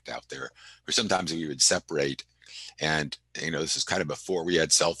project out there, where sometimes we would separate. And, you know, this is kind of before we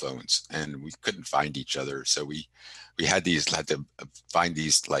had cell phones, and we couldn't find each other. So we had to find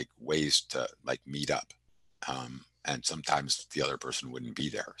these like ways to like meet up. And sometimes the other person wouldn't be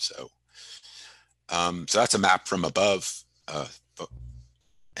there. So that's a map from above.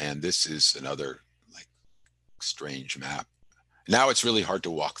 And this is another like strange map. Now it's really hard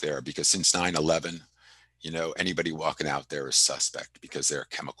to walk there because since 9/11, you know, anybody walking out there is suspect because there are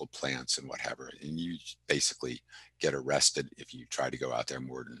chemical plants and whatever. And you basically get arrested if you try to go out there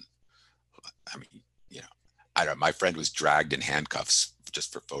more than, I mean, you know, I don't, my friend was dragged in handcuffs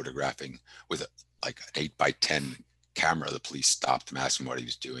just for photographing with like an 8x10 camera. The police stopped him, asked him what he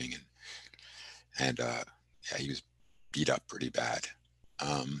was doing. And yeah, he was beat up pretty bad.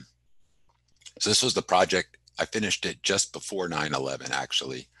 So this was the project. I finished it just before 9/11,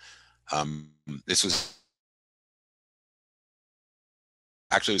 actually. This was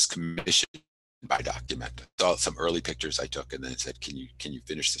commissioned by Document. Saw some early pictures I took and then said, can you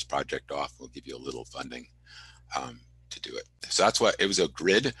finish this project off? We'll give you a little funding to do it. So that's what, it was a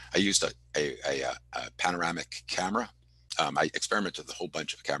grid. I used a panoramic camera. I experimented with a whole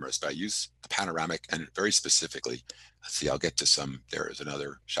bunch of cameras, but I used the panoramic, and very specifically, let's see, I'll get to some, there is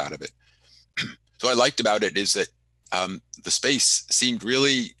another shot of it. So what I liked about it is that the space seemed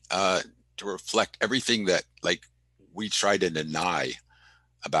really to reflect everything that like we try to deny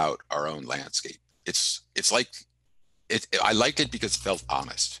about our own landscape. It's like, I liked it because it felt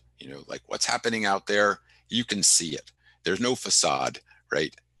honest, you know, like what's happening out there, you can see it. There's no facade,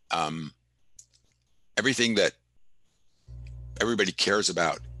 right? Everything that everybody cares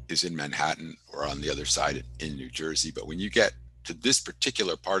about is in Manhattan or on the other side in New Jersey. But when you get to this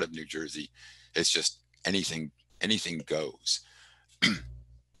particular part of New Jersey, it's just anything goes.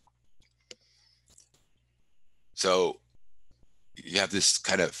 So you have this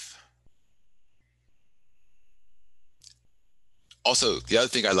kind of, also the other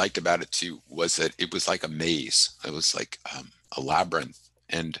thing I liked about it too was that it was like a maze. It was like a labyrinth,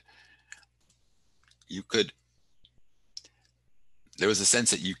 and there was a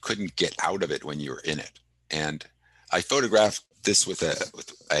sense that you couldn't get out of it when you were in it. And I photographed this with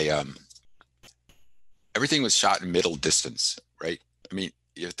everything was shot in middle distance, right? I mean,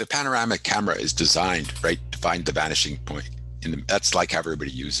 the panoramic camera is designed, right, to find the vanishing point. That's like how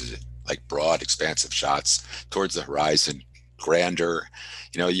everybody uses it, like broad, expansive shots towards the horizon, grandeur.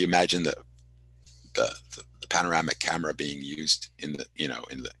 You know, you imagine the panoramic camera being used in the, you know,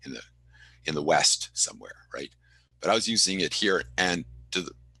 in the West somewhere, right? But I was using it here, and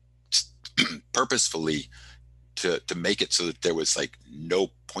purposefully to make it so that there was like no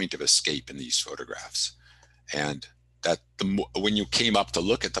point of escape in these photographs, and that when you came up to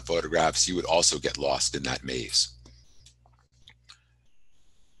look at the photographs, you would also get lost in that maze.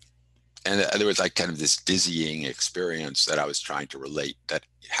 And there was like kind of this dizzying experience that I was trying to relate that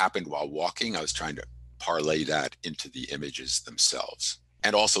happened while walking. I was trying to parlay that into the images themselves,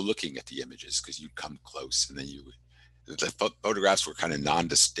 and also looking at the images, because you'd come close and then the photographs were kind of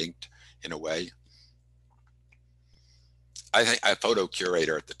non-distinct in a way. I think a photo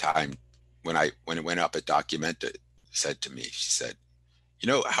curator at the time, when it went up at Documented, said to me, she said, you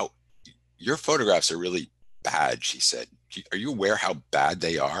know how your photographs are really bad. She said, are you aware how bad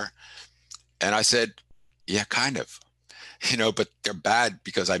they are? And I said, yeah, kind of, you know, but they're bad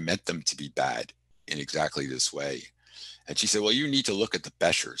because I meant them to be bad in exactly this way. And she said, well, you need to look at the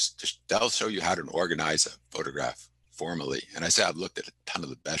Beshers. They'll show you how to organize a photograph formally. And I said, I've looked at a ton of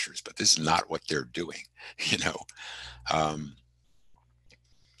the Beshers, but this is not what they're doing, you know.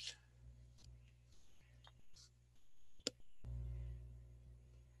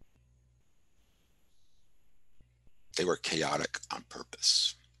 They were chaotic on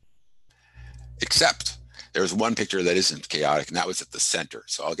purpose. Except there's one picture that isn't chaotic, and that was at the center.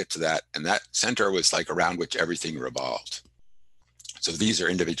 So I'll get to that. And that center was like around which everything revolved. So these are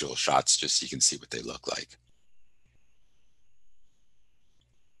individual shots, just so you can see what they look like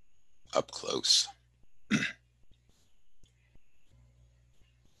up close. And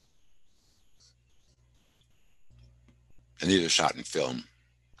these are shot in film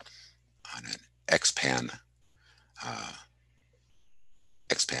on an X-Pan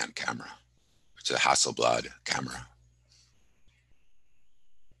camera, which is a Hasselblad camera.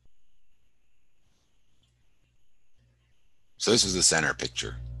 So this is the center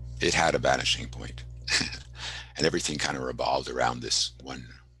picture. It had a vanishing point, and everything kind of revolved around this one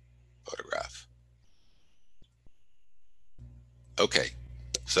photograph. Okay,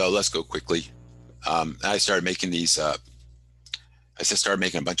 so let's go quickly. I started making these. I just started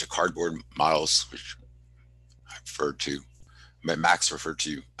making a bunch of cardboard models, which I referred to. Max referred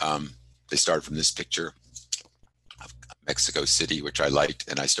to. They started from this picture of Mexico City, which I liked,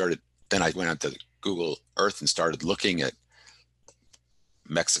 and I started. Then I went onto Google Earth and started looking at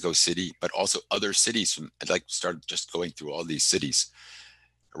Mexico City, but also other cities. I started just going through all these cities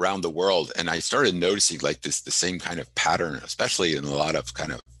around the world, and I started noticing like the same kind of pattern, especially in a lot of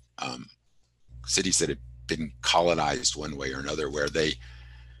kind of cities that had been colonized one way or another, where where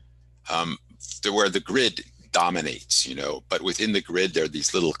the grid dominates, but within the grid there are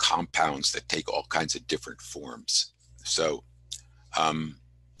these little compounds that take all kinds of different forms. So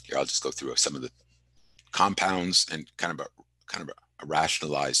here I'll just go through some of the compounds and kind of a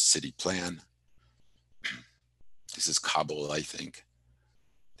rationalized city plan. This is Kabul, I think.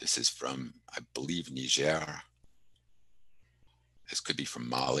 This is from, I believe, Niger. This could be from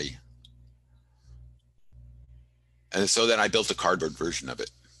Mali. And so then I built a cardboard version of it.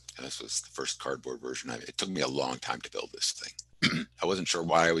 And this was the first cardboard version of it. It took me a long time to build this thing. I wasn't sure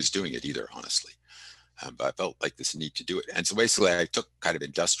why I was doing it either, honestly. But I felt like this need to do it. And so basically I took kind of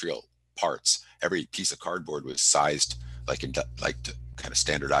industrial parts. Every piece of cardboard was sized like to kind of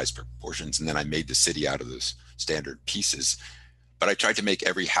standardized proportions. And then I made the city out of those standard pieces. But I tried to make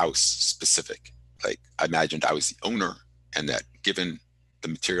every house specific. Like I imagined I was the owner, and that given the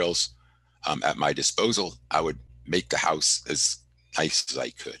materials at my disposal, I would make the house as nice as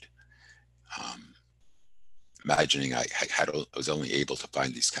I could. Imagining I was only able to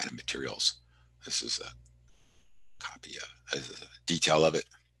find these kind of materials. This is a copy, a detail of it.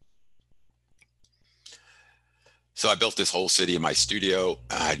 So I built this whole city in my studio.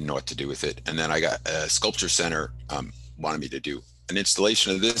 I didn't know what to do with it. And then I got a sculpture center wanted me to do an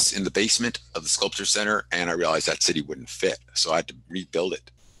installation of this in the basement of the sculpture center. And I realized that city wouldn't fit. So I had to rebuild it.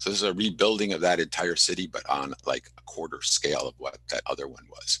 So this is a rebuilding of that entire city, but on like a quarter scale of what that other one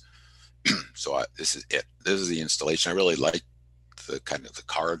was. So this is it. This is the installation. I really liked the kind of the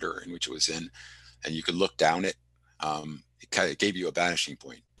corridor in which it was in. And you could look down it. It kind of gave you a vanishing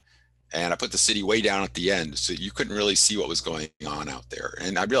point. And I put the city way down at the end, so you couldn't really see what was going on out there.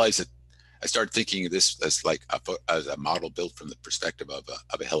 And I realized that I started thinking of this as like as a model built from the perspective of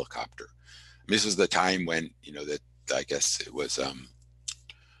a helicopter. This was the time when, that I guess it was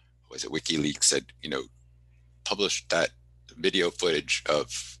WikiLeaks had, published that video footage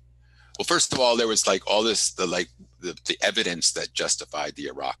of, well, first of all, there was like all this, the evidence that justified the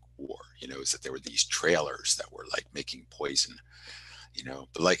Iraq war, is that there were these trailers that were like making poison,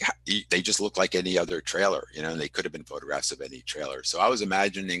 but like they just look like any other trailer, and they could have been photographs of any trailer. So I was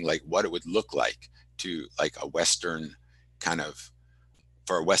imagining like what it would look like to like a Western kind of,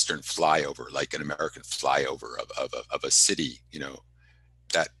 for a Western flyover, like an American flyover of a city,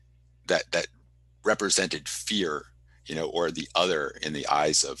 that represented fear, or the other in the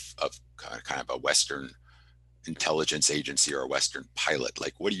eyes of kind of a Western intelligence agency or a Western pilot.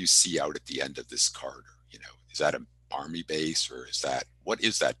 Like, what do you see out at the end of this corridor? Is that an army base, or what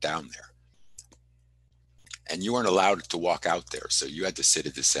is that down there? And you weren't allowed to walk out there, so you had to sit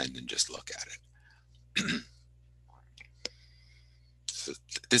at this end and just look at it. So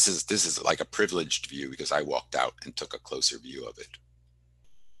this is like a privileged view because I walked out and took a closer view of it.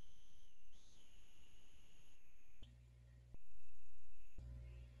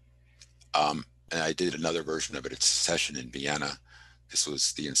 And I did another version of it. It's a session in Vienna. This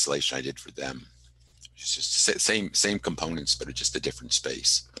was the installation I did for them. It's just same components, but it's just a different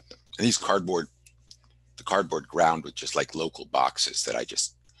space. And the cardboard ground with just like local boxes that I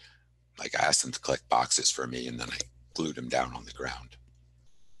asked them to collect boxes for me, and then I glued them down on the ground.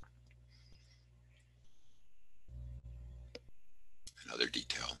 Another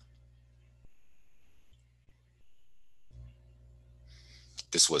detail.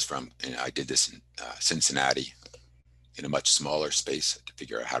 This was from, I did this in Cincinnati in a much smaller space to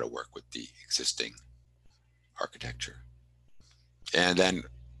figure out how to work with the existing architecture. And then,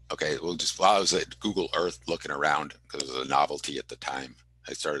 okay, while I was at Google Earth looking around, because it was a novelty at the time,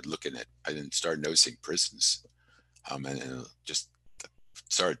 I started noticing prisons, and just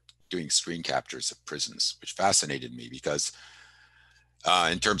started doing screen captures of prisons, which fascinated me because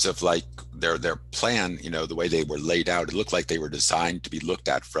in terms of like their plan, the way they were laid out, it looked like they were designed to be looked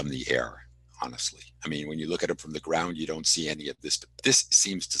at from the air, honestly. I mean, when you look at them from the ground, you don't see any of this, but this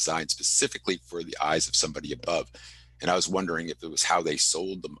seems designed specifically for the eyes of somebody above. And I was wondering if it was how they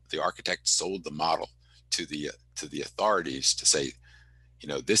the architect sold the model to the authorities to say,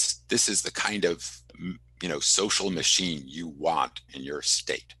 this is the kind of, social machine you want in your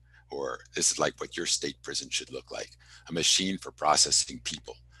state, or this is like what your state prison should look like, a machine for processing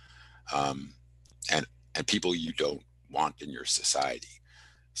people, um, and people you don't want in your society.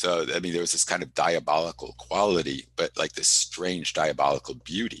 So, I mean, there was this kind of diabolical quality, but like this strange diabolical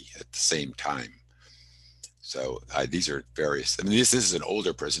beauty at the same time. So these are various, I mean, this is an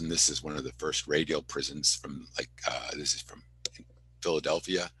older prison. This is one of the first radial prisons from like, this is from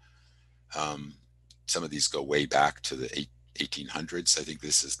Philadelphia. Some of these go way back to the 1800s. I think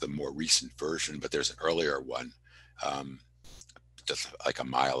this is the more recent version, but there's an earlier one just like a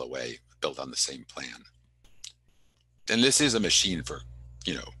mile away, built on the same plan. And this is a machine for,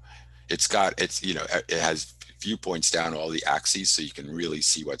 you know, it's, you know, it has viewpoints down all the axes, so you can really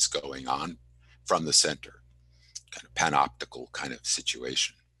see what's going on from the center, kind of panoptical kind of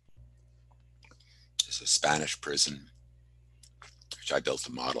situation. There's a Spanish prison, which I built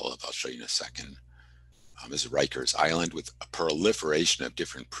a model of, I'll show you in a second. Is Rikers Island with a proliferation of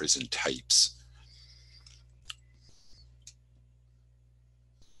different prison types.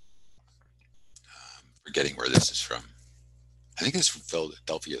 Forgetting where this is from. I think it's from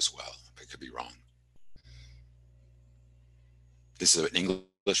Philadelphia as well. I could be wrong. This is an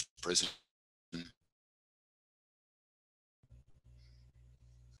English prison.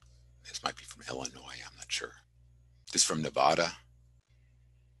 This might be from Illinois, I'm not sure. This is from Nevada.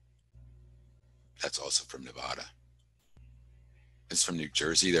 That's also from Nevada. It's from New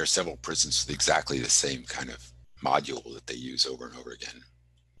Jersey. There are several prisons with exactly the same kind of module that they use over and over again.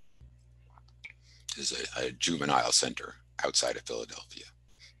 This is a juvenile center outside of Philadelphia.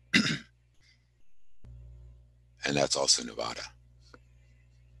 And that's also Nevada.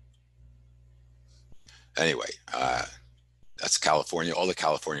 Anyway, that's California. All the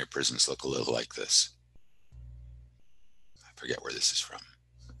California prisons look a little like this. I forget where this is from.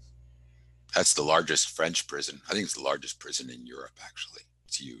 That's the largest French prison. I think it's the largest prison in Europe, actually.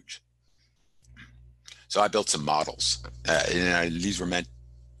 It's huge. So I built some models. And these were meant,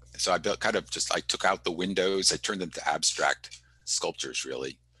 so I built kind of just, I took out the windows. I turned them to abstract sculptures,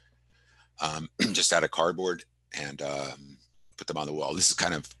 really, just out of cardboard, and put them on the wall. This is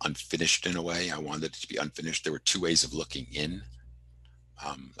kind of unfinished in a way. I wanted it to be unfinished. There were two ways of looking in.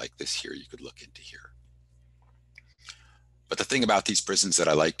 Like this here, you could look into here. But the thing about these prisons that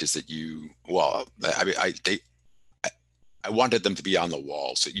I liked is that you, well, I mean, I wanted them to be on the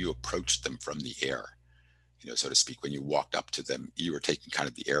wall, so you approached them from the air, you know, so to speak. When you walked up to them, you were taking kind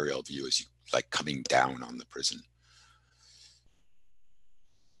of the aerial view as you like coming down on the prison.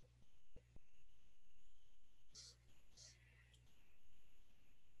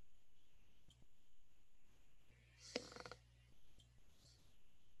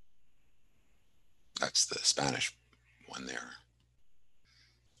 That's the Spanish one there.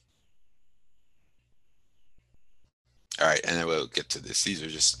 All right, and then we'll get to this. These are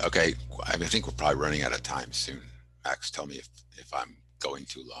just, okay, I mean, I think we're probably running out of time soon. Max, tell me if I'm going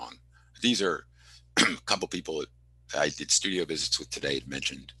too long. These are a couple people that I did studio visits with today had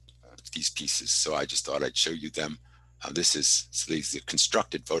mentioned these pieces, so I just thought I'd show you them. This is, so these are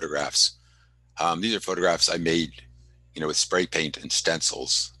constructed photographs. These are photographs I made, you know, with spray paint and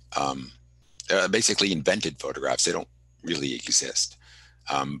stencils. Basically invented photographs. They don't really exist.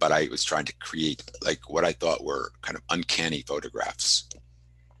 But I was trying to create like what I thought were kind of uncanny photographs.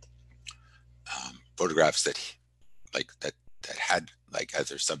 Photographs that had like as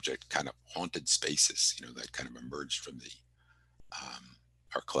their subject kind of haunted spaces, you know, that kind of emerged from the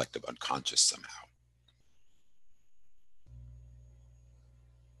our collective unconscious somehow.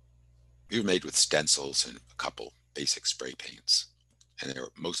 We were made with stencils and a couple basic spray paints, and they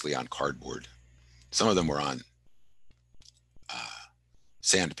were mostly on cardboard. Some of them were on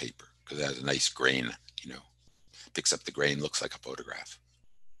sandpaper because it has a nice grain, you know, picks up the grain, looks like a photograph.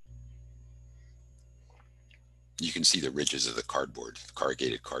 You can see the ridges of the cardboard,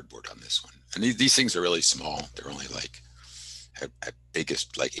 corrugated cardboard on this one. And these things are really small. They're only like at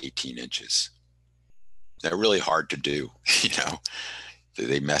biggest like 18 inches. They're really hard to do, you know,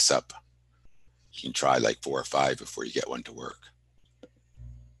 they mess up. You can try like 4 or 5 before you get one to work.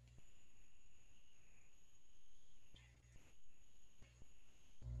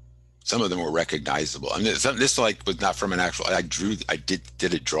 Some of them were recognizable. I mean, this like was not from an actual. I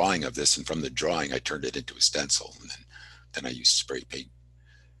did a drawing of this, and from the drawing, I turned it into a stencil, and then I used spray paint.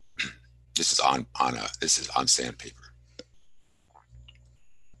 This is on sandpaper,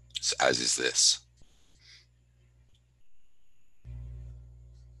 so, as is this.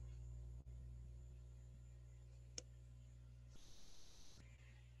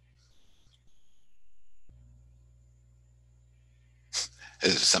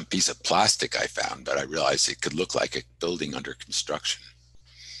 This is some piece of plastic I found, but I realized it could look like a building under construction.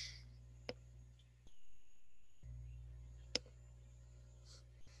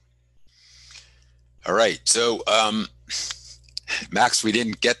 All right. So, Max, we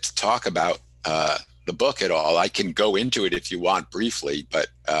didn't get to talk about the book at all. I can go into it if you want briefly, but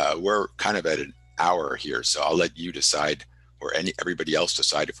we're kind of at an hour here, so I'll let you decide, or everybody else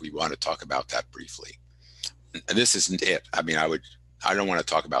decide, if we want to talk about that briefly. And this isn't it. I mean, I don't want to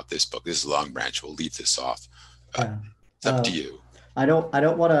talk about this book. This is Long Branch. We'll leave this off. Yeah. It's up to you. I don't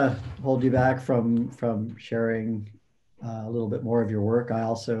want to hold you back from sharing a little bit more of your work. I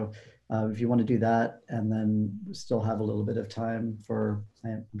also, if you want to do that, and then still have a little bit of time for,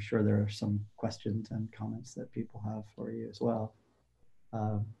 I'm sure there are some questions and comments that people have for you as well.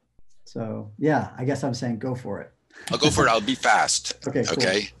 So yeah, I guess I'm saying go for it. I'll go for it. I'll be fast. Okay. Cool.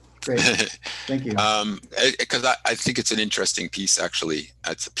 Okay. Great. Thank you. Because I think it's an interesting piece, actually.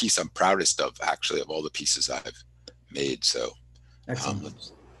 It's a piece I'm proudest of, actually, of all the pieces I've made. So excellent.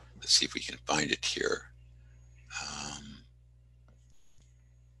 Let's see if we can find it here.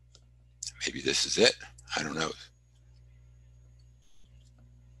 Maybe this is it. I don't know.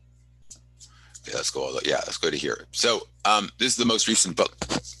 Okay, let's go. Let's go to here. So this is the most recent book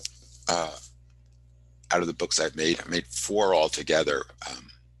out of the books I've made. I made 4 altogether.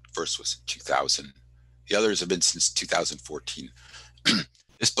 First was 2000. The others have been since 2014.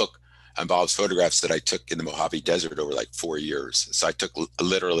 This book involves photographs that I took in the Mojave Desert over like 4 years. So I took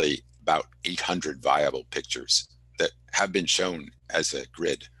literally about 800 viable pictures that have been shown as a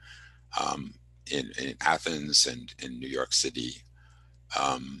grid in Athens and in New York City.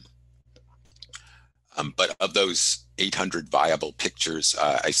 But of those 800 viable pictures,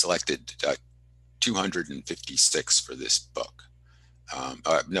 I selected 256 for this book.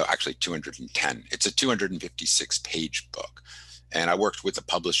 No, actually 210. It's a 256 page book. And I worked with a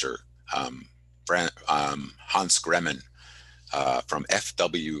publisher, Hans Gremmen, from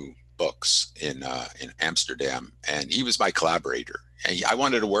FW Books in Amsterdam. And he was my collaborator. And I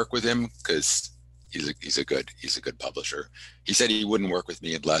wanted to work with him because he's a good publisher. He said he wouldn't work with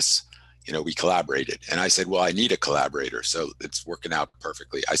me unless, we collaborated. And I said, well, I need a collaborator. So it's working out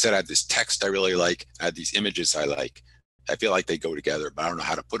perfectly. I said, I have this text I really like. I have these images I like. I feel like they go together, but I don't know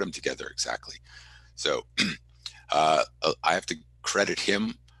how to put them together exactly. So I have to credit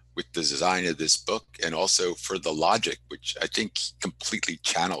him with the design of this book, and also for the logic, which I think he completely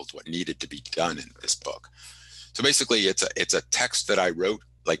channeled what needed to be done in this book. So basically, it's a text that I wrote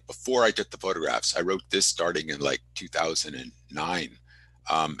like before I took the photographs. I wrote this starting in like 2009,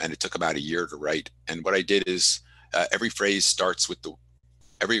 and it took about a year to write. And what I did is every sentence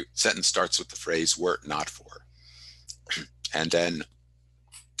starts with the phrase "were it not for," and then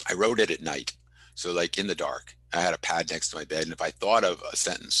I wrote it at night. So like in the dark, I had a pad next to my bed, and if I thought of a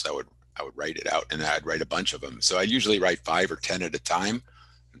sentence, I would write it out, and I'd write a bunch of them. So I usually write 5 or 10 at a time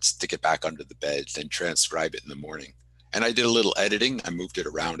and stick it back under the bed, then transcribe it in the morning. And I did a little editing. I moved it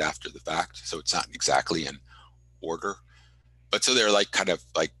around after the fact, so it's not exactly in order. But so they're like kind of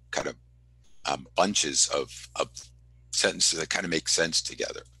bunches of sentences that kind of make sense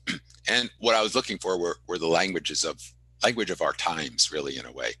together. And what I was looking for were the language of our times, really, in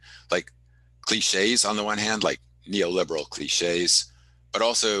a way, like cliches on the one hand, like neoliberal cliches, but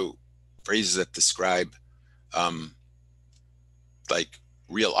also phrases that describe like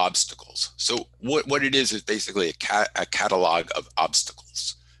real obstacles. So what it is basically a catalog of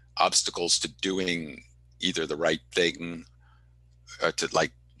obstacles to doing either the right thing,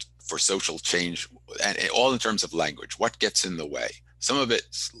 for social change, and all in terms of language. What gets in the way? Some of it,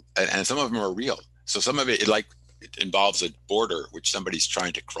 and some of them are real. So some of it involves a border which somebody's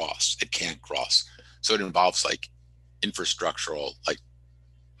trying to cross. It can't cross. So it involves like infrastructural, like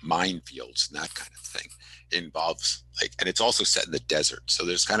minefields and that kind of thing. It involves and it's also set in the desert. So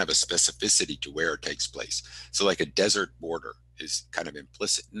there's kind of a specificity to where it takes place. So like a desert border is kind of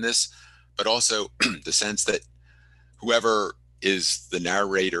implicit in this, but also the sense that whoever is the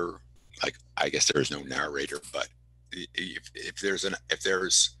narrator, like, I guess there is no narrator, but if there's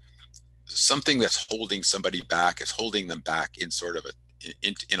something that's holding somebody back, is holding them back in sort of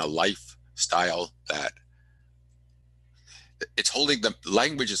in a lifestyle that it's holding them,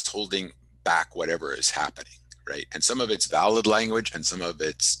 language is holding back whatever is happening, right? And some of it's valid language, and some of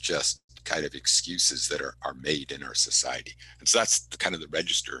it's just kind of excuses that are made in our society. And so that's kind of the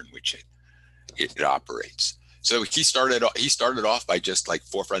register in which it operates. So he started off by just like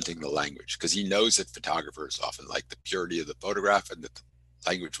forefronting the language, because he knows that photographers often like the purity of the photograph and that the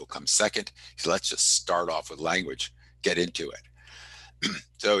language will come second. So let's just start off with language, get into it.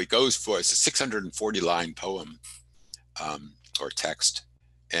 So he goes for, it's a 640 line poem or text,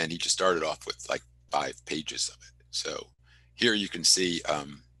 and he just started off with like 5 pages of it. So here you can see, I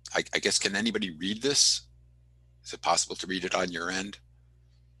guess, can anybody read this? Is it possible to read it on your end?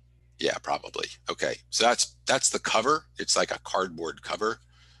 Yeah, probably. Okay, so that's the cover. It's like a cardboard cover,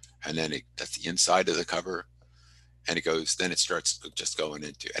 and then that's the inside of the cover, and it goes. Then it starts just going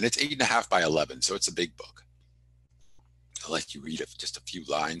into, and it's 8.5 by 11, so it's a big book. I'll let you read just a few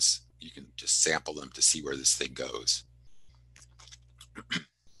lines. You can just sample them to see where this thing goes. And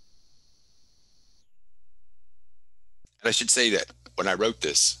I should say that when I wrote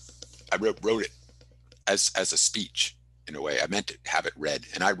this, I wrote it as a speech in a way. I meant to have it read,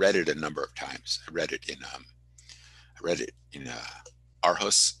 and I read it a number of times. I read it in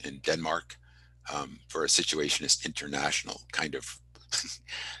Aarhus in Denmark for a Situationist International kind of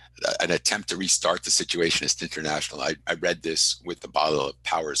an attempt to restart the Situationist International. I read this with a bottle of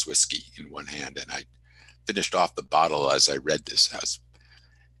Powers whiskey in one hand, and I finished off the bottle as I read this. I was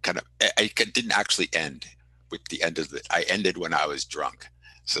kind of, I didn't actually end with the end of it. I ended when I was drunk.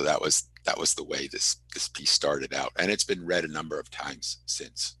 So that was the way this piece started out, and it's been read a number of times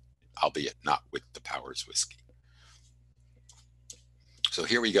since, albeit not with the Powers whiskey. So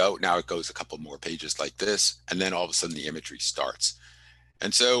here we go. Now it goes a couple more pages like this, and then all of a sudden the imagery starts.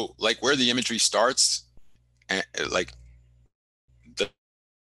 And so, like, where the imagery starts, like the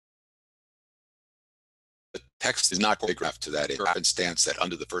text is not choreographed to that stance that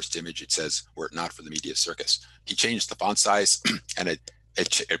under the first image it says, "Were it not for the media circus." He changed the font size, and it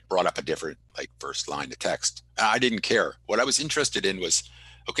brought up a different, like, first line of text. I didn't care. What I was interested in was,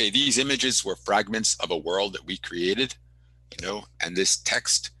 okay, these images were fragments of a world that we created, and this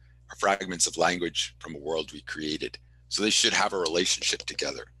text are fragments of language from a world we created. So they should have a relationship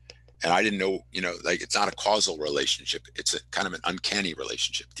together. And I didn't know, like, it's not a causal relationship. It's a kind of an uncanny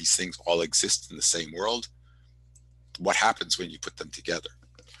relationship. These things all exist in the same world. What happens when you put them together?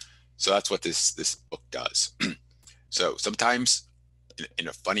 So that's what this book does. So sometimes in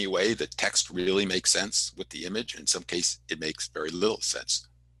a funny way, the text really makes sense with the image. In some case, it makes very little sense.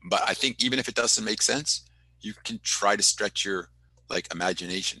 But I think even if it doesn't make sense, you can try to stretch your, like,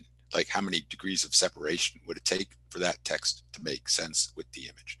 imagination. Like, how many degrees of separation would it take for that text to make sense with the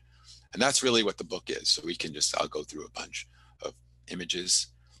image? And that's really what the book is. So I'll go through a bunch of images.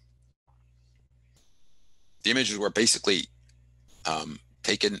 The images were basically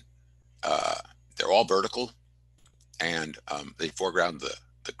taken, they're all vertical, and they foreground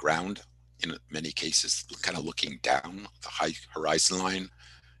the ground in many cases, kind of looking down the high horizon line.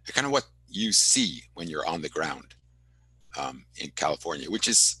 They're kind of what you see when you're on the ground in California, which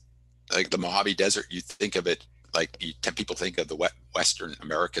is like the Mojave Desert. You think of it like people think of the Western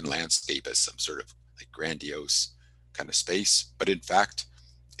American landscape as some sort of like grandiose kind of space, but in fact,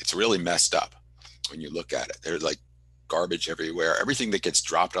 it's really messed up when you look at it. There's like garbage everywhere. Everything that gets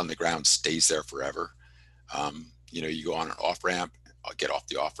dropped on the ground stays there forever. You go on an off ramp. I'll get off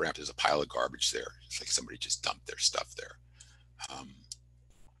the off ramp. There's a pile of garbage there. It's like somebody just dumped their stuff there.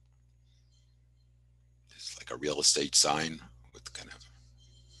 It's like a real estate sign with kind of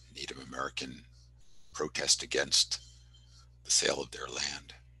Native American protest against the sale of their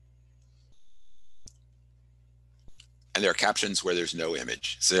land. And there are captions where there's no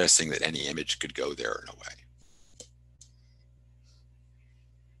image, suggesting that any image could go there in a way.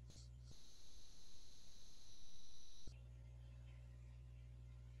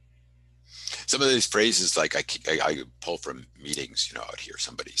 Some of these phrases, like I pull from meetings, I'd hear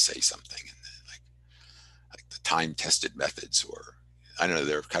somebody say something, and like the time-tested methods, or I don't know,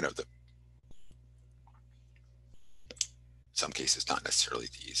 they're kind of in some cases not necessarily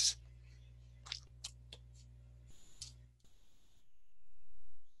these.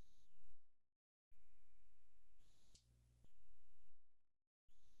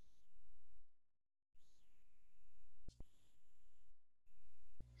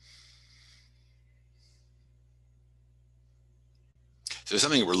 So there's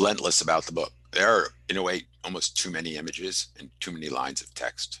something relentless about the book. There are, in a way, almost too many images and too many lines of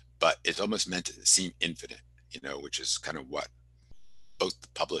text, but it's almost meant to seem infinite, which is kind of what both the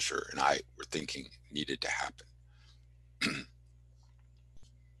publisher and I were thinking needed to happen.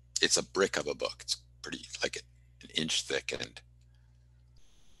 It's a brick of a book. It's pretty, like, an inch thick, and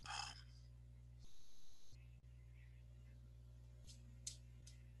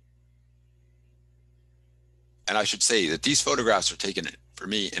I should say that these photographs are taken for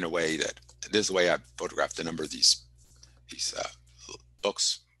me in a way that this is the way I've photographed a number of these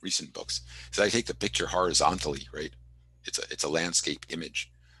books, recent books. So I take the picture horizontally, right? It's a landscape image,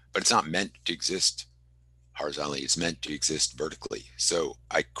 but it's not meant to exist horizontally. It's meant to exist vertically. So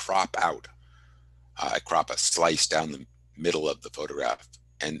I crop a slice down the middle of the photograph,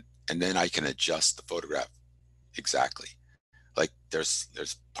 and then I can adjust the photograph exactly. Like there's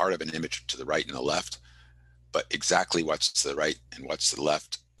part of an image to the right and the left, but exactly what's to the right and what's to the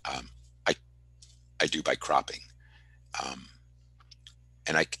left, I do by cropping.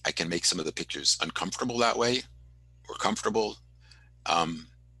 And I can make some of the pictures uncomfortable that way, or comfortable. I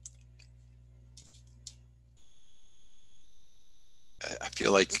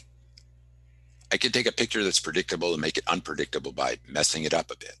feel like I could take a picture that's predictable and make it unpredictable by messing it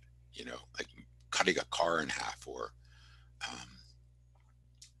up a bit, you know, like cutting a car in half, or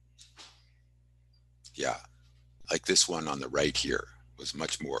yeah, like this one on the right here was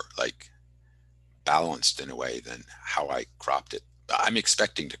much more like balanced in a way than how I cropped it. I'm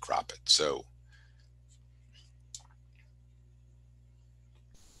expecting to crop it, so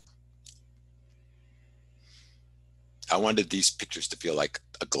I wanted these pictures to feel like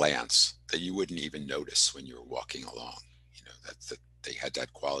a glance that you wouldn't even notice when you were walking along. You know, that they had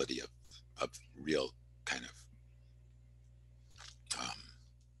that quality of real kind of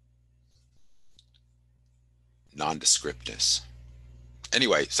nondescriptness.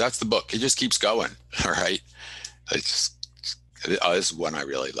 Anyway, so that's the book. It just keeps going. All right. This is one I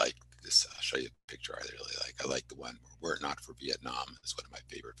really like. This, I'll show you a picture I really like. I like the one Were It Not for Vietnam. It's one of my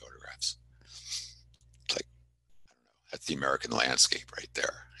favorite photographs. It's like, I don't know, that's the American landscape right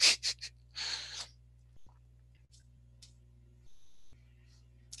there.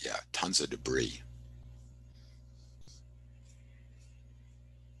 Yeah, tons of debris.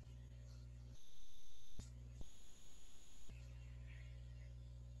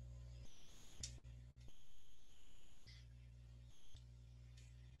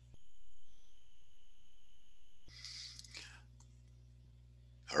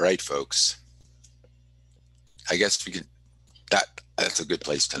 All right, folks. I guess we can. That's a good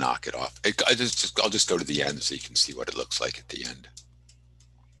place to knock it off. I'll just go to the end so you can see what it looks like at the end.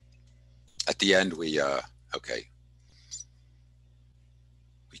 At the end, we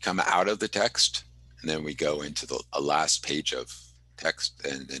come out of the text, and then we go into a last page of text,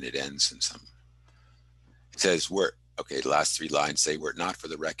 and then it ends in some. It says, the last 3 lines say, "Were it not for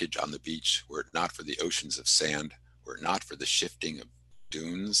the wreckage on the beach, were it not for the oceans of sand, were it not for the shifting of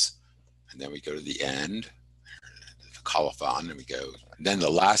dunes," and then we go to the end, the colophon, and we go. And then the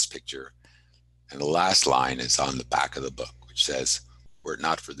last picture, and the last line is on the back of the book, which says, "Were it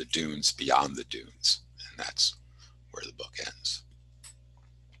not for the dunes beyond the dunes," and that's where the book ends.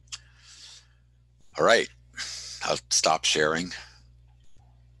 All right, I'll stop sharing.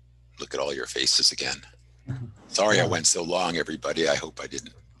 Look at all your faces again. Sorry I went so long, everybody. I hope I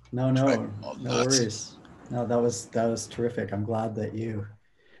didn't. No worries. No, that was terrific. I'm glad that you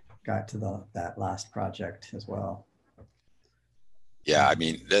got to that last project as well. Yeah, I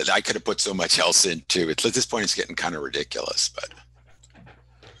mean, I could have put so much else into it. At this point, it's getting kind of ridiculous, but.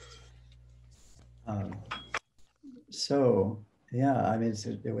 So yeah, I mean,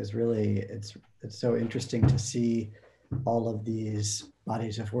 it was really, it's so interesting to see all of these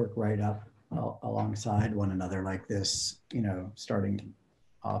bodies of work right up alongside one another like this, you know, starting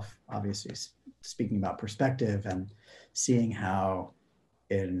off, obviously speaking about perspective and seeing how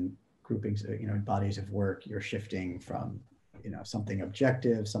in groupings, you know, in bodies of work, you're shifting from, you know, something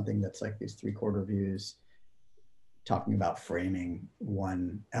objective, something that's like these 3/4 views, talking about framing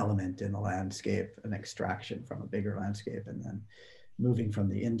one element in the landscape, an extraction from a bigger landscape, and then moving from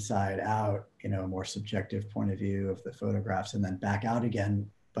the inside out, you know, a more subjective point of view of the photographs, and then back out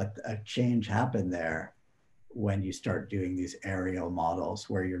again. But a change happened there when you start doing these aerial models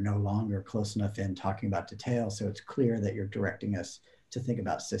where you're no longer close enough in talking about detail. So it's clear that you're directing us to think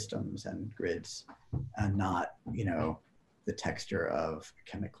about systems and grids and not, you know, the texture of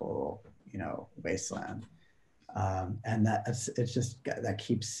chemical, you know, wasteland. And it's just that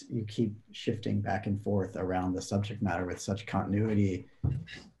you keep shifting back and forth around the subject matter with such continuity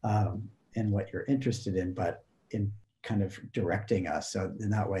in what you're interested in, but in kind of directing us. So in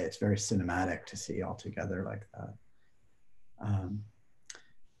that way, it's very cinematic to see all together like that.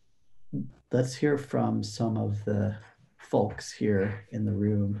 Let's hear from some of the folks here in the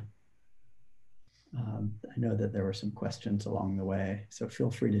room. I know that there were some questions along the way, so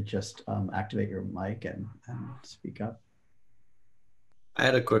feel free to just activate your mic and speak up. I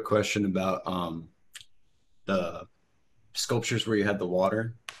had a quick question about the sculptures where you had the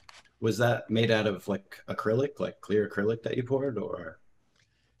water. Was that made out of like acrylic, like clear acrylic that you poured, or?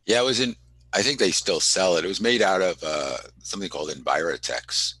 Yeah, it was in, I think they still sell it. It was made out of something called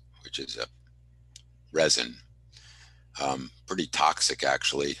Envirotex, which is a resin. Pretty toxic,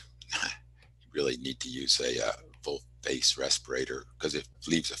 actually. You really need to use a full face respirator because it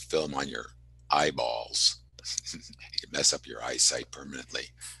leaves a film on your eyeballs. You can mess up your eyesight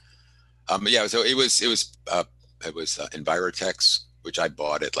permanently. Yeah, so it was Envirotex, which I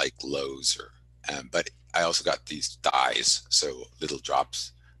bought at like Lowe's, or but I also got these dyes, so little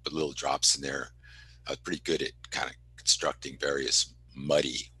drops in there. I was pretty good at kind of constructing various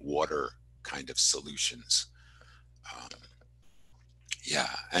muddy water kind of solutions. Um, yeah,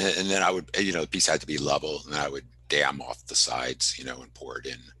 and then I would, the piece had to be level, and then I would dam off the sides, and pour it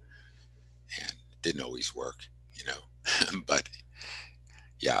in, and it didn't always work, but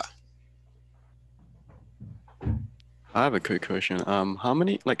yeah. I have a quick question. How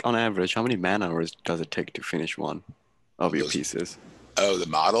many, like on average, how many man hours does it take to finish one of your pieces? Oh, the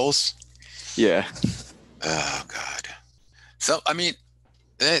models? Yeah. Oh God. So, I mean,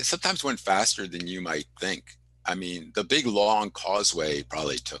 it sometimes went faster than you might think. I mean, the big long causeway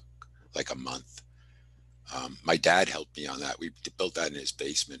probably took like a month. My dad helped me on that. We built that in his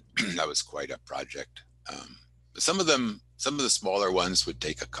basement. That was quite a project. But some of the smaller ones would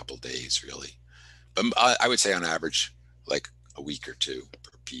take a couple days, really. But I would say on average, like a week or two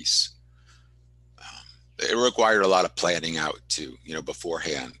per piece. It required a lot of planning out too,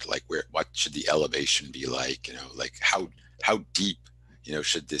 beforehand, like what should the elevation be like, like how deep,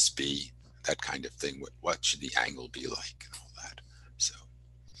 should this be, that kind of thing. What should the angle be like and all that. So,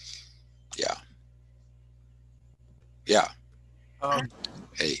 yeah. Yeah.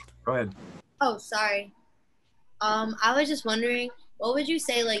 Hey. Go ahead. Oh, sorry. I was just wondering, what would you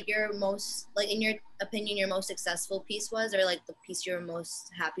say like your most, like in your opinion, your most successful piece was, or like the piece you're most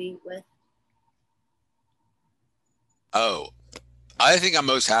happy with? Oh, I think I'm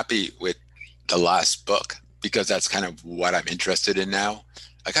most happy with the last book because that's kind of what I'm interested in now.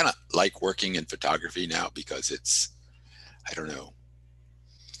 I kind of like working in photography now because it's, I don't know.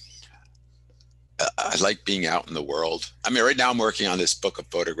 I like being out in the world. I mean, right now I'm working on this book of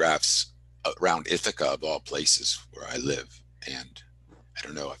photographs around Ithaca, of all places, where I live. And I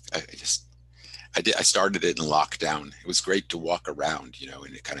don't know, I started it in lockdown. It was great to walk around, in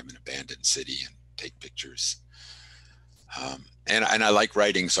a kind of an abandoned city and take pictures. And I like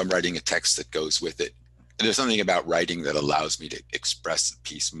writing, so I'm writing a text that goes with it. And there's something about writing that allows me to express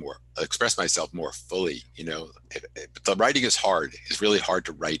myself more fully, but the writing is hard. It's really hard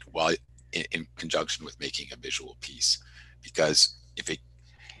to write while in conjunction with making a visual piece, because if it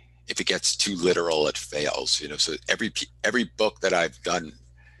gets too literal, it fails, so every book that I've done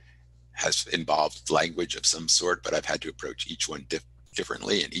has involved language of some sort, but I've had to approach each one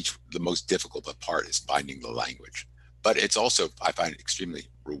differently, and the most difficult part is finding the language. But it's also, I find it extremely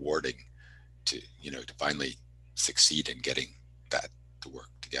rewarding to finally succeed in getting that to work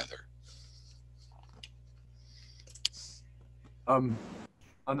together. When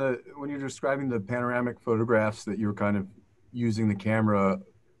you're describing the panoramic photographs that you're kind of using the camera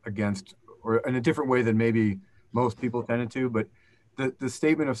against, or in a different way than maybe most people tended to, but the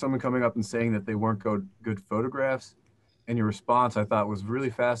statement of someone coming up and saying that they weren't good photographs, and your response, I thought, was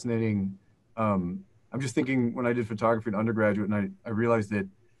really fascinating. I'm just thinking, when I did photography in undergraduate, and I realized that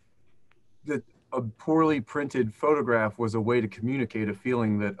a poorly printed photograph was a way to communicate a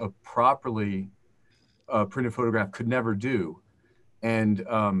feeling that a properly printed photograph could never do. And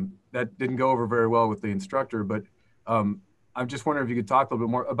that didn't go over very well with the instructor, but I'm just wondering if you could talk a little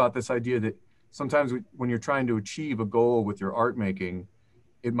bit more about this idea that sometimes when you're trying to achieve a goal with your art making,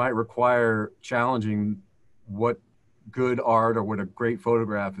 it might require challenging what good art or what a great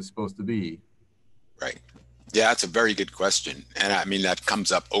photograph is supposed to be. Right. Yeah, that's a very good question. And I mean, that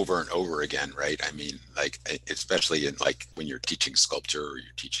comes up over and over again, right? I mean, like, especially in like when you're teaching sculpture or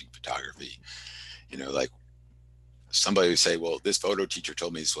you're teaching photography, like somebody would say, well, this photo teacher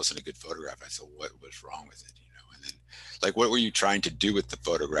told me this wasn't a good photograph. I said, what was wrong with it? And then like, what were you trying to do with the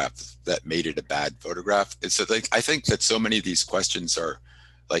photograph that made it a bad photograph? It's like, I think that so many of these questions are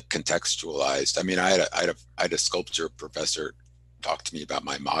like contextualized. I mean, I had a sculpture professor talk to me about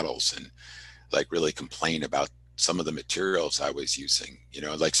my models and like really complain about some of the materials I was using,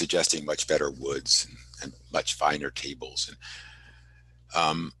 like suggesting much better woods and much finer tables.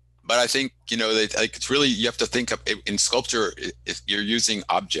 And, but I think, like it's really, you have to think of in sculpture, if you're using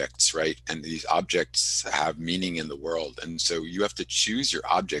objects, right? And these objects have meaning in the world. And so you have to choose your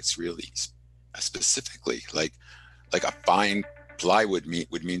objects really specifically, like a fine plywood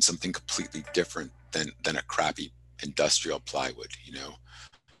would mean something completely different than a crappy industrial plywood,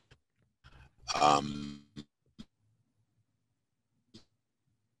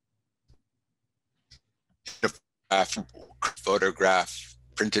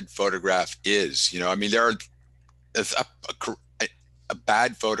 printed photograph is, I mean, there are a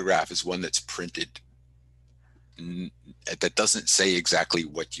bad photograph is one that's printed that doesn't say exactly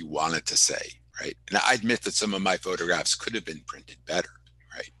what you want it to say, right? And I admit that some of my photographs could have been printed better,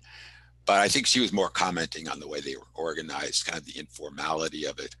 right? But I think she was more commenting on the way they were organized, kind of the informality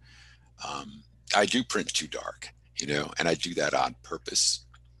of it. I do print too dark, and I do that on purpose.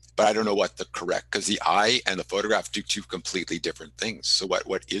 but I don't know what the correct, because the eye and the photograph do two completely different things. So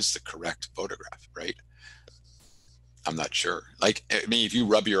what is the correct photograph, right? I'm not sure. Like, I mean, if you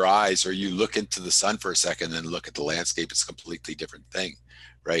rub your eyes or you look into the sun for a second and look at the landscape, it's a completely different thing,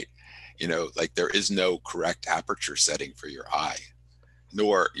 right? You know, like there is no correct aperture setting for your eye,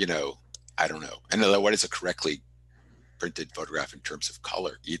 nor, you know, I don't know. And what is a correctly printed photograph in terms of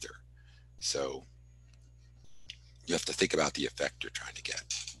color either. So you have to think about the effect you're trying to get.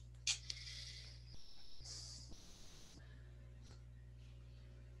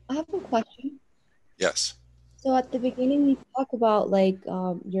 I have a question. Yes. So at the beginning, you talk about like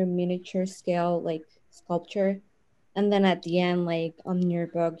your miniature scale like sculpture, and then at the end, like on your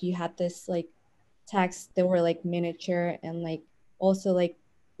book, you had this like text that were like miniature and like also like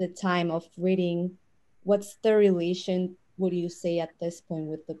the time of reading. What's the relation, would you say, at this point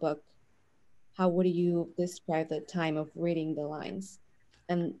with the book? How would you describe the time of reading the lines?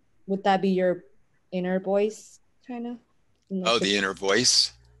 And would that be your inner voice, kind of? Oh, the inner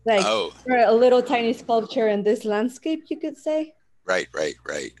voice. Like Oh, you're a little tiny sculpture in this landscape, you could say. right.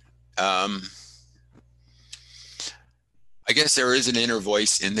 I guess there is an inner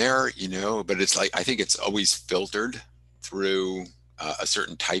voice in there, you know, but it's like, I think it's always filtered through a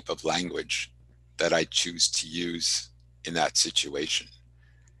certain type of language that I choose to use in that situation,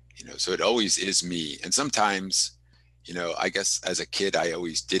 you know, so it always is me. And sometimes, you know, I guess as a kid, I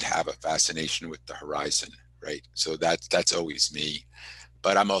always did have a fascination with the horizon, right? So that's always me,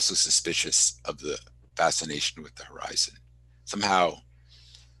 but I'm also suspicious of the fascination with the horizon. Somehow,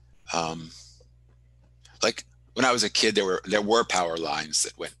 like when I was a kid, there were power lines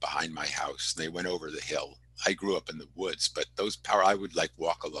that went behind my house. They went over the hill. I grew up in the woods, but those I would like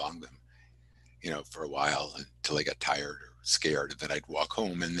walk along them, you know, for a while until I got tired or scared, and then I'd walk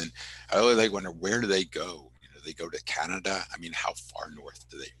home. And then I always like wonder, where do they go? You know, they go to Canada. I mean, how far north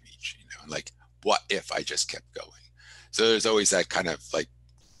do they reach? You know, and like, what if I just kept going? So there's always that kind of like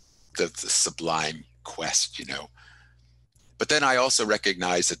the sublime quest, you know. But then I also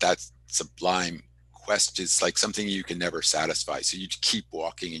recognize that sublime quest is like something you can never satisfy. So you keep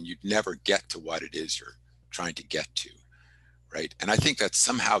walking and you'd never get to what it is you're trying to get to, right? And I think that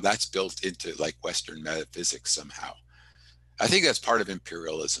somehow that's built into like Western metaphysics somehow. I think that's part of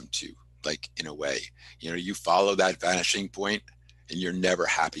imperialism too, like in a way, you know, you follow that vanishing point and you're never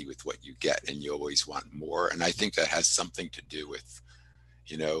happy with what you get and you always want more. And I think that has something to do with,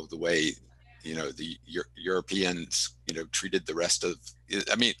 you know, the way, you know, the Europeans, you know, treated the rest of,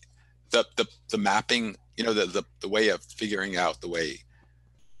 I mean, the mapping, you know, the way of figuring out the way,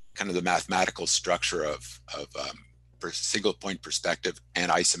 kind of the mathematical structure of single point perspective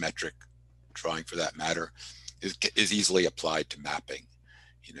and isometric drawing for that matter is easily applied to mapping,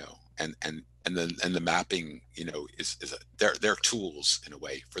 you know, and the mapping, you know, they're tools in a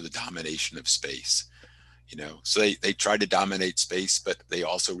way for the domination of space, you know. So they try to dominate space, but they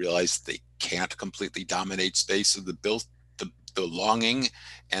also realize they can't completely dominate space. So the longing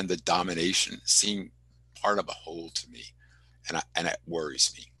and the domination seem part of a whole to me, and it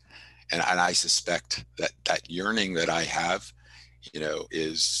worries me. And I suspect that yearning that I have, you know,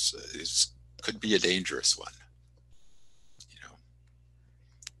 is could be a dangerous one, you know.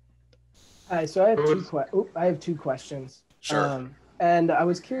 Hi, so I have two questions. Sure. And I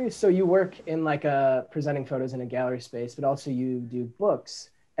was curious, so you work in like presenting photos in a gallery space, but also you do books.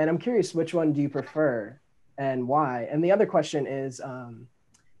 And I'm curious, which one do you prefer and why? And the other question is,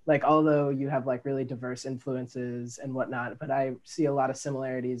 like, although you have like really diverse influences and whatnot, but I see a lot of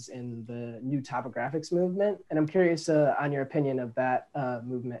similarities in the new topographics movement. And I'm curious on your opinion of that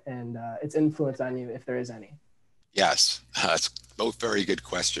movement and its influence on you, if there is any. Yes, that's both very good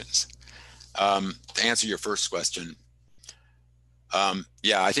questions. To answer your first question,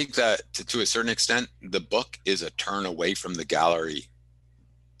 yeah, I think that to a certain extent, the book is a turn away from the gallery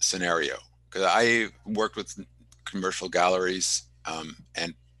scenario, because I worked with commercial galleries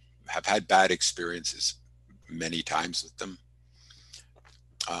and have had bad experiences many times with them,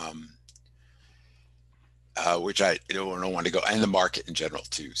 which I don't want to go, and the market in general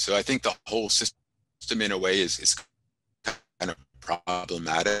too. So I think the whole system in a way is kind of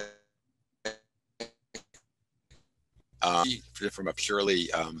problematic. From a purely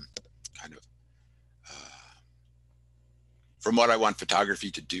kind of from what I want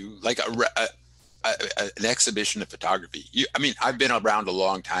photography to do, like an exhibition of photography. I mean, I've been around a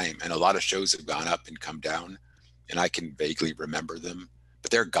long time, and a lot of shows have gone up and come down, and I can vaguely remember them,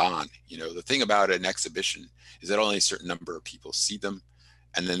 but they're gone. You know, the thing about an exhibition is that only a certain number of people see them,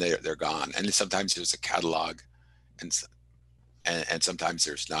 and then they're gone. And sometimes there's a catalog, and sometimes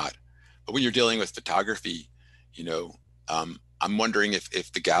there's not. But when you're dealing with photography, you know, I'm wondering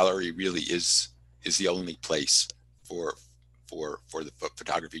if the gallery really is the only place for the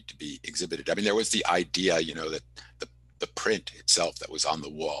photography to be exhibited. I mean, there was the idea, you know, that the print itself that was on the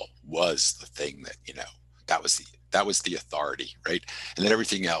wall was the thing that, you know, that was the authority, right? And then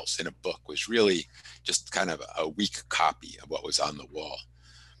everything else in a book was really just kind of a weak copy of what was on the wall.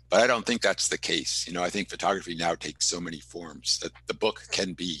 But I don't think that's the case. You know, I think photography now takes so many forms that the book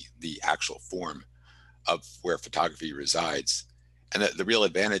can be the actual form of where photography resides. And the real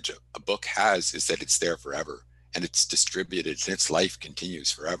advantage a book has is that it's there forever and it's distributed and its life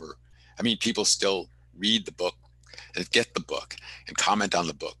continues forever. I mean, people still read the book and get the book and comment on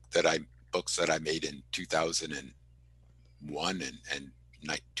the books that I made in 2001 and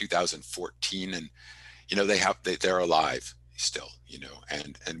 2014. And, you know, they're alive still, you know,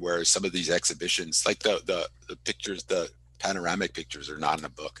 and whereas some of these exhibitions, like the pictures, the panoramic pictures are not in a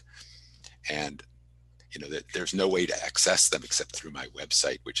book. And, you know, there's no way to access them except through my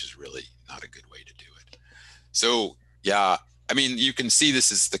website, which is really not a good way to do it. So, yeah, I mean, you can see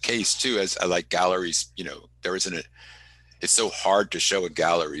this is the case too, as like galleries, you know, it's so hard to show in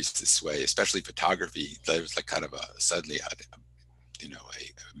galleries this way, especially photography. There's like kind of suddenly a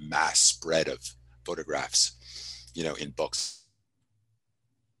mass spread of photographs, you know, in books.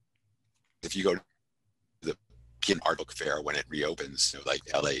 If you go to the art book fair when it reopens, you know, like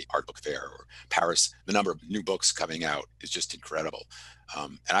LA Art Book Fair or Paris, the number of new books coming out is just incredible.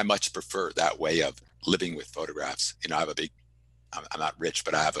 And I much prefer that way of living with photographs. You know, I'm not rich,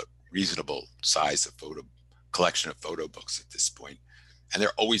 but I have a reasonable size of collection of photo books at this point, and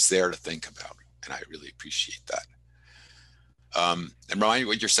they're always there to think about, and I really appreciate that. And remind me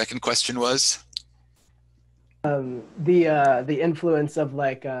what your second question was. The influence of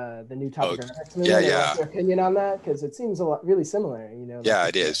like the new topographics movement. Yeah. What's your opinion on that? Because it seems really similar, you know. Yeah,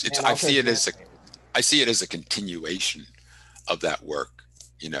 like it is. I see it as a continuation of that work,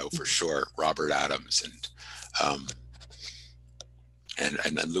 you know, for sure. Robert Adams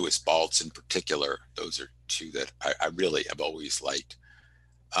and Louis Baltz in particular. Those are two that I really have always liked.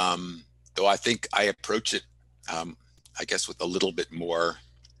 Though I think I approach it, I guess, with a little bit more.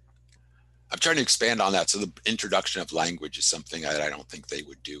 I'm trying to expand on that. So the introduction of language is something that I don't think they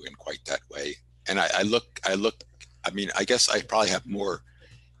would do in quite that way. And I mean, I guess I probably have more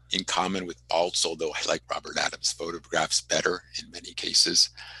in common with Baltz, although I like Robert Adams' photographs better in many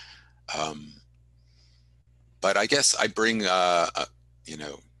cases. But I guess I bring, you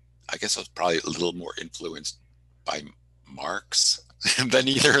know, I guess I was probably a little more influenced by Marx than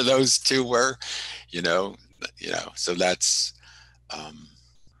either of those two were, you know. So that's,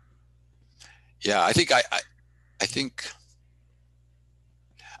 yeah, I think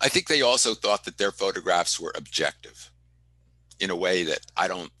I think they also thought that their photographs were objective in a way that I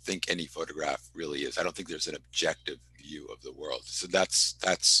don't think any photograph really is. I don't think there's an objective view of the world. So that's,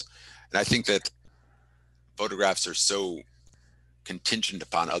 and I think that photographs are so contingent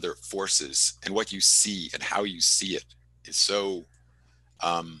upon other forces, and what you see and how you see it is so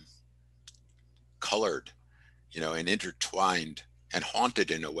colored, you know, and intertwined and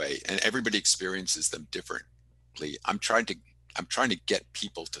haunted in a way, and everybody experiences them differently. I'm trying to get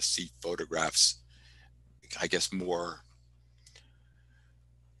people to see photographs, I guess, more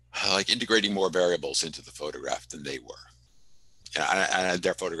like integrating more variables into the photograph than they were. And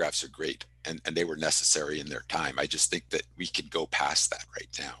their photographs are great, and they were necessary in their time. I just think that we can go past that right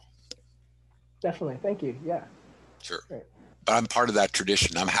now. Definitely. Thank you. Yeah. Sure. Great. But I'm part of that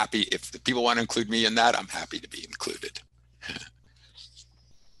tradition. I'm happy if the people want to include me in that. I'm happy to be included.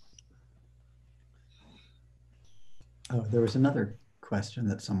 Oh, there was another question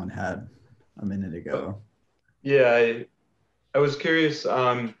that someone had a minute ago. Yeah, I was curious.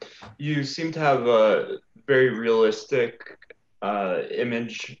 You seem to have a very realistic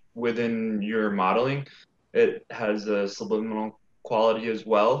image within your modeling. It has a subliminal quality as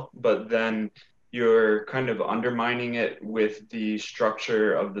well, but then you're kind of undermining it with the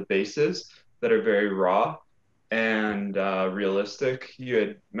structure of the bases that are very raw and realistic. You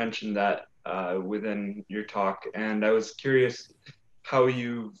had mentioned that within your talk, and I was curious how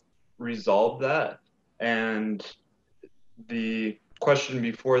you resolved that. And the question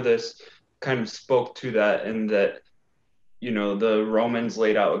before this kind of spoke to that, in that, you know, the Romans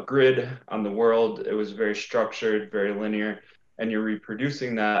laid out a grid on the world. It was very structured, very linear, and you're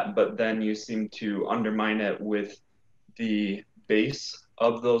reproducing that, but then you seem to undermine it with the base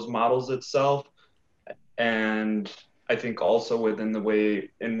of those models itself. And I think also within the way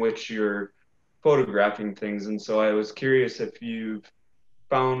in which you're photographing things. And so I was curious if you've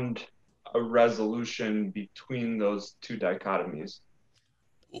found a resolution between those two dichotomies.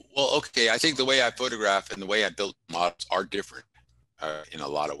 Well, okay, I think the way I photograph and the way I build models are different. in a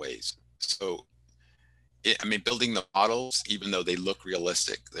lot of ways. So, I mean, building the models, even though they look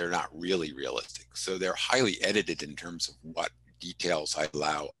realistic, they're not really realistic. So they're highly edited in terms of what details I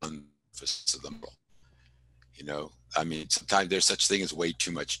allow on the surface of the model. You know, I mean, sometimes there's such thing as way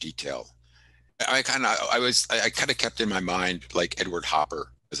too much detail. I kind of kept in my mind like Edward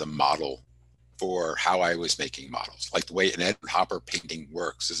Hopper as a model for how I was making models. Like the way an Edward Hopper painting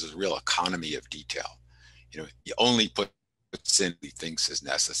works is a real economy of detail. You know, you only puts in what he thinks is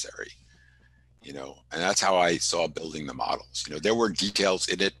necessary. You know, and that's how I saw building the models. You know, there were details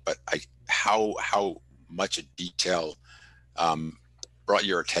in it, but how much a detail brought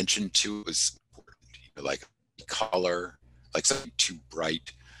your attention to was important. You know, like color, like something too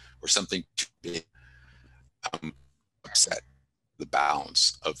bright or something too big, upset the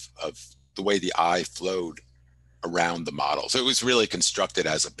balance of the way the eye flowed around the model. So it was really constructed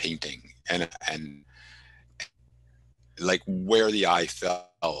as a painting, and like where the eye fell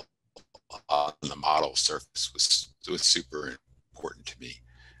on the model surface was super important to me.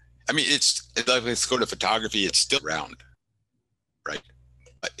 I mean, let's go to photography, it's still round, right?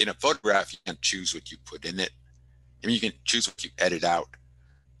 But in a photograph, you can't choose what you put in it. I mean, you can choose what you edit out.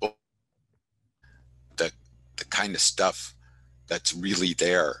 But the kind of stuff that's really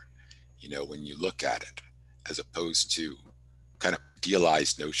there, you know, when you look at it, as opposed to kind of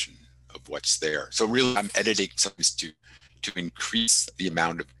idealized notion of what's there. So really, I'm editing sometimes to increase the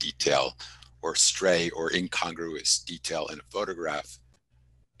amount of detail or stray or incongruous detail in a photograph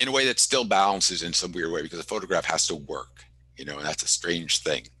in a way that still balances in some weird way, because a photograph has to work, you know, and that's a strange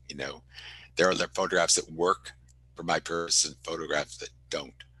thing. You know, there are photographs that work for my purpose and photographs that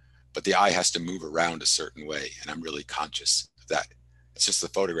don't, but the eye has to move around a certain way, and I'm really conscious of that. It's just the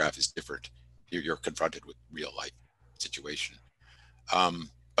photograph is different. You're confronted with real life situation.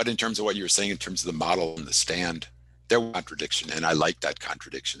 But in terms of what you were saying, in terms of the model and the stand, there was contradiction, and I like that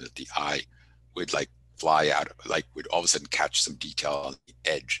contradiction, that the eye would like fly out, like would all of a sudden catch some detail on the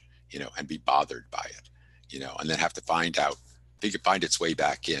edge, you know, and be bothered by it, you know, and then have to find out, if it could find its way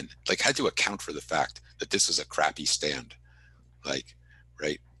back in, like had to account for the fact that this was a crappy stand, like,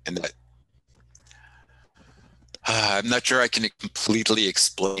 right? And that I'm not sure I can completely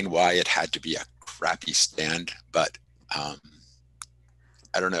explain why it had to be a crappy stand, but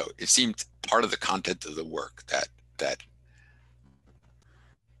I don't know. It seemed part of the content of the work that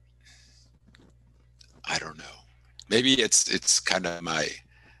I don't know. Maybe it's kind of my.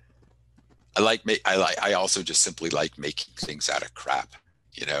 I also just simply like making things out of crap,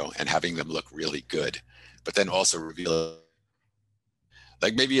 you know, and having them look really good, but then also reveal.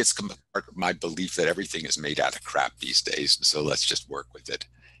 Like maybe it's part of my belief that everything is made out of crap these days, so let's just work with it,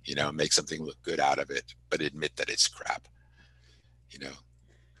 you know, make something look good out of it, but admit that it's crap, you know.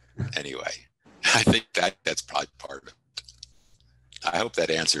 Anyway, I think that's probably part of it. I hope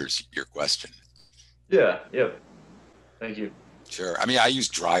that answers your question. Yeah, yep. Thank you. Sure. I mean, I use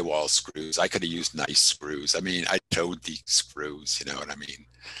drywall screws. I could have used nice screws. I mean, I showed the screws, you know what I mean?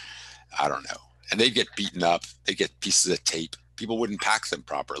 I don't know. And they get beaten up. They get pieces of tape. People wouldn't pack them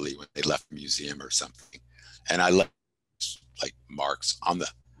properly when they left the museum or something. And I left like marks on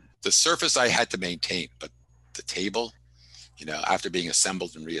the surface I had to maintain, but the table, you know, after being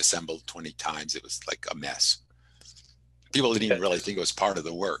assembled and reassembled 20 times, it was like a mess. People didn't even really think it was part of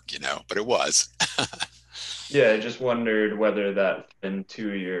the work, you know, but it was. Yeah, I just wondered whether that fit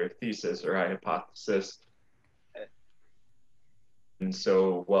into your thesis or hypothesis. And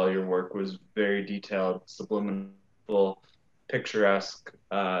so while your work was very detailed, subliminal, picturesque,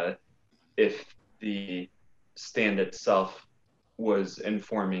 if the stand itself was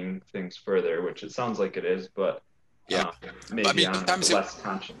informing things further, which it sounds like it is, but yeah, maybe I mean, on a less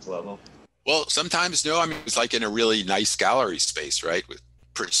conscious level. Well, sometimes no. I mean, it's like in a really nice gallery space, right, with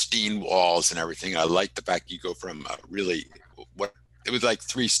pristine walls and everything. I like the fact you go from it was like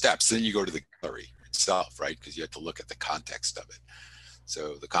 3 steps, then you go to the gallery itself, right? Because you have to look at the context of it.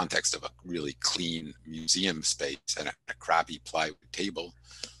 So the context of a really clean museum space and a crappy plywood table,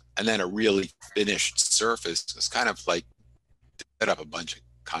 and then a really finished surface is kind of like set up a bunch of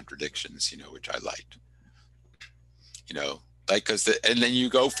contradictions, you know, which I liked. You know, like and then you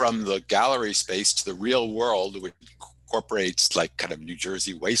go from the gallery space to the real world, which incorporates like kind of New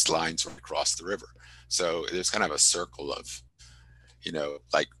Jersey waistlines right across the river. So there's kind of a circle of, you know,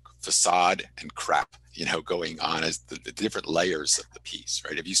 like facade and crap, you know, going on as the different layers of the piece,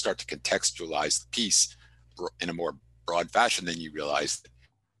 right? If you start to contextualize the piece in a more broad fashion, then you realize that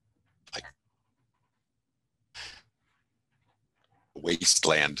like a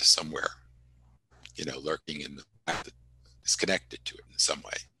wasteland somewhere, you know, lurking in the fact that is connected to it in some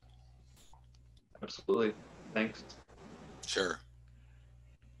way. Absolutely. Thanks. Sure.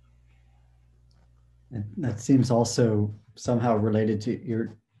 And that seems also somehow related to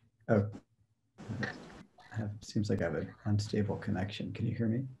your, oh, seems like I have an unstable connection. Can you hear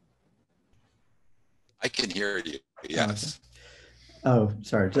me? I can hear you. Yes. Oh,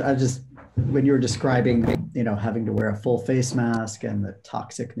 sorry. I just, when you were describing, you know, having to wear a full face mask and the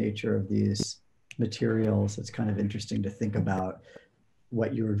toxic nature of these materials, it's kind of interesting to think about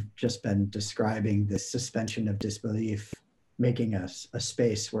what you've just been describing, this suspension of disbelief, making a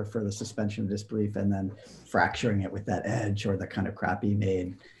space where for the suspension of disbelief and then fracturing it with that edge or the kind of crappy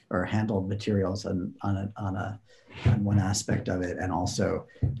made or handled materials on one aspect of it, and also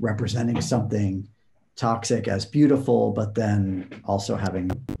representing something toxic as beautiful, but then also having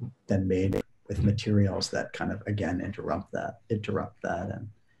been made with materials that kind of again interrupt that and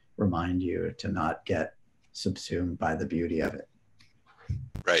remind you to not get subsumed by the beauty of it.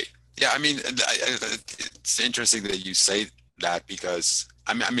 Right. Yeah. I mean, it's interesting that you say that, because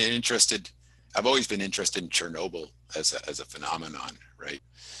I'm interested. I've always been interested in Chernobyl as a phenomenon, right?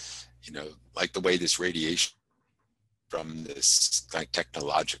 You know, like the way this radiation from this like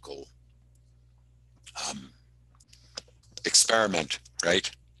technological experiment, right?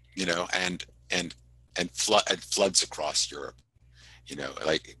 You know, and floods across Europe. You know,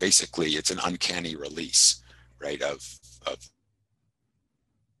 like basically it's an uncanny release, right? Of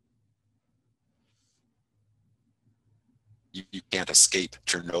you can't escape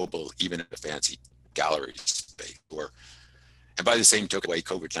Chernobyl even in a fancy gallery space. And by the same token, way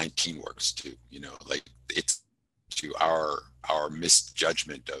COVID-19 works too. You know, like it's to our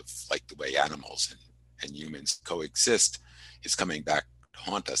misjudgment of like the way animals and humans coexist is coming back to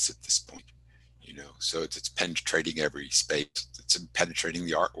haunt us at this point. You know, so it's penetrating every space. It's penetrating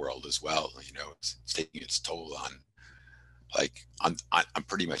the art world as well. You know, it's taking its toll on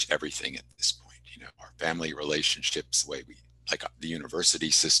pretty much everything at this point. You know, our family relationships, the way we like the university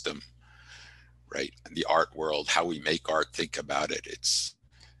system, right? And the art world, how we make art, think about it. It's,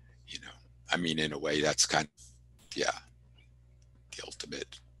 you know, I mean, in a way that's kind of, yeah, the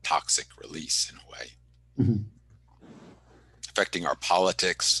ultimate toxic release in a way. Mm-hmm. Affecting our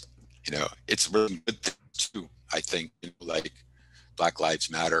politics, you know, it's really good too. I think, you know, like Black Lives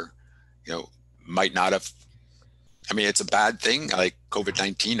Matter, you know, might not have, I mean, it's a bad thing. Like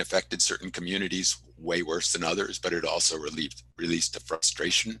COVID-19 affected certain communities way worse than others, but it also released the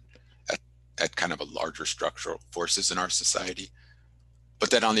frustration at kind of a larger structural forces in our society. But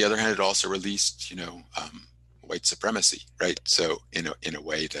then on the other hand, it also released, you know, white supremacy, right? So in a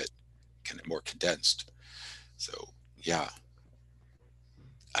way that kind of more condensed. So yeah,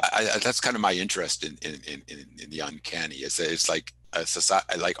 that's kind of my interest in the uncanny. It's like a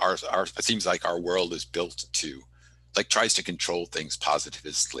society, like our it seems like our world is built to, like, tries to control things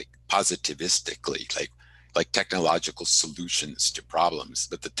positivistically, like technological solutions to problems,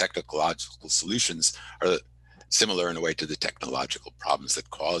 but the technological solutions are similar in a way to the technological problems that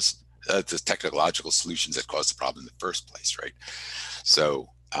cause the technological solutions that cause the problem in the first place, right? So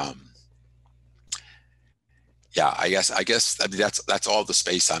yeah, I guess I mean, that's all the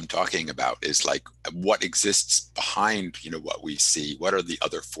space I'm talking about, is like what exists behind, you know, what we see. What are the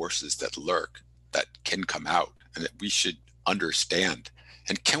other forces that lurk that can come out and that we should understand?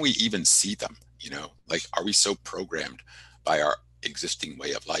 And can we even see them? You know, like, are we so programmed by our existing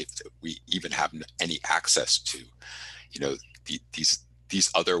way of life that we even have any access to, you know, these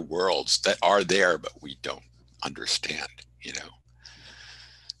other worlds that are there but we don't understand? You know,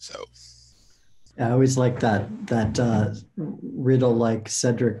 so. I always like that riddle, like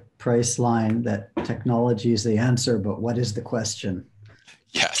Cedric Price line, that technology is the answer, but what is the question?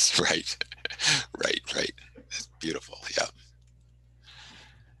 Yes, right. Right. That's beautiful.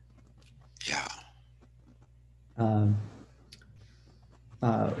 Yeah.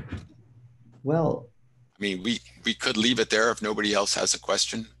 Well, I mean, we could leave it there if nobody else has a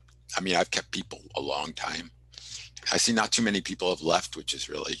question. I mean, I've kept people a long time. I see not too many people have left, which is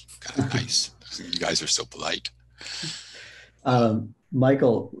really kind of nice. You guys are so polite.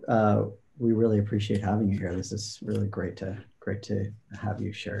 Michael, we really appreciate having you here. This is really great to have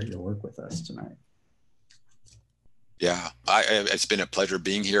you share your work with us tonight. Yeah, it's been a pleasure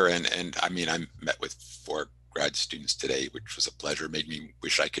being here, and I mean, I met with 4 grad students today, which was a pleasure. Made me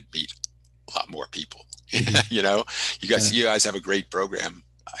wish I could meet a lot more people. You know, you guys have a great program,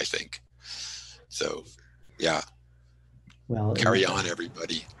 I think. So, yeah. Well, carry on,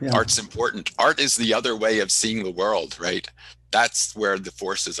 everybody. Yeah. Art's important. Art is the other way of seeing the world, right? That's where the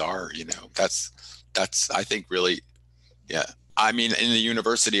forces are. You know, that's I think really, yeah. I mean, in the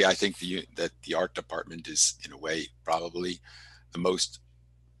university, I think that the art department is, in a way, probably the most,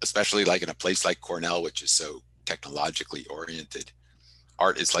 especially like in a place like Cornell, which is so technologically oriented.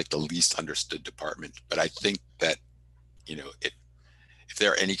 art is like the least understood department, but I think that, you know, if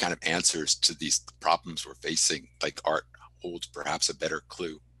there are any kind of answers to these problems we're facing, like art holds perhaps a better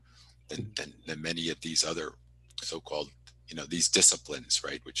clue than many of these other so-called, you know, these disciplines,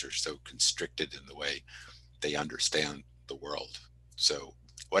 right, which are so constricted in the way they understand the world. So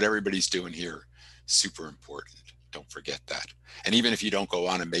what everybody's doing here, super important. Don't forget that. And even if you don't go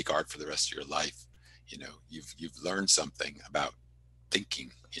on and make art for the rest of your life, you know, you've learned something about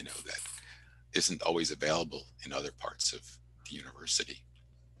thinking, you know, that isn't always available in other parts of the university.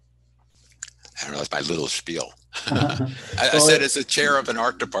 I don't know, that's my little spiel. I said as a chair of an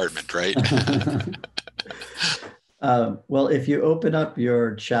art department, right? Well, if you open up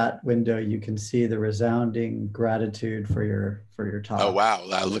your chat window, you can see the resounding gratitude for your talk. Oh, wow.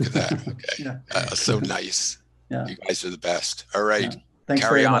 Look at that. Okay. Yeah. So nice. Yeah. You guys are the best. All right. Yeah. Thanks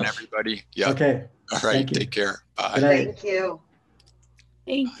Carry very on, much. everybody. Yeah. Okay. All right. Thank you. Take care. Bye. Good night. Thank you.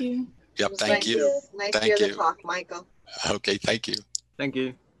 Thank you. Yep. It was Thank you. Nice to Thank hear the you. talk, Michael. Okay. Thank you. Thank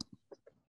you.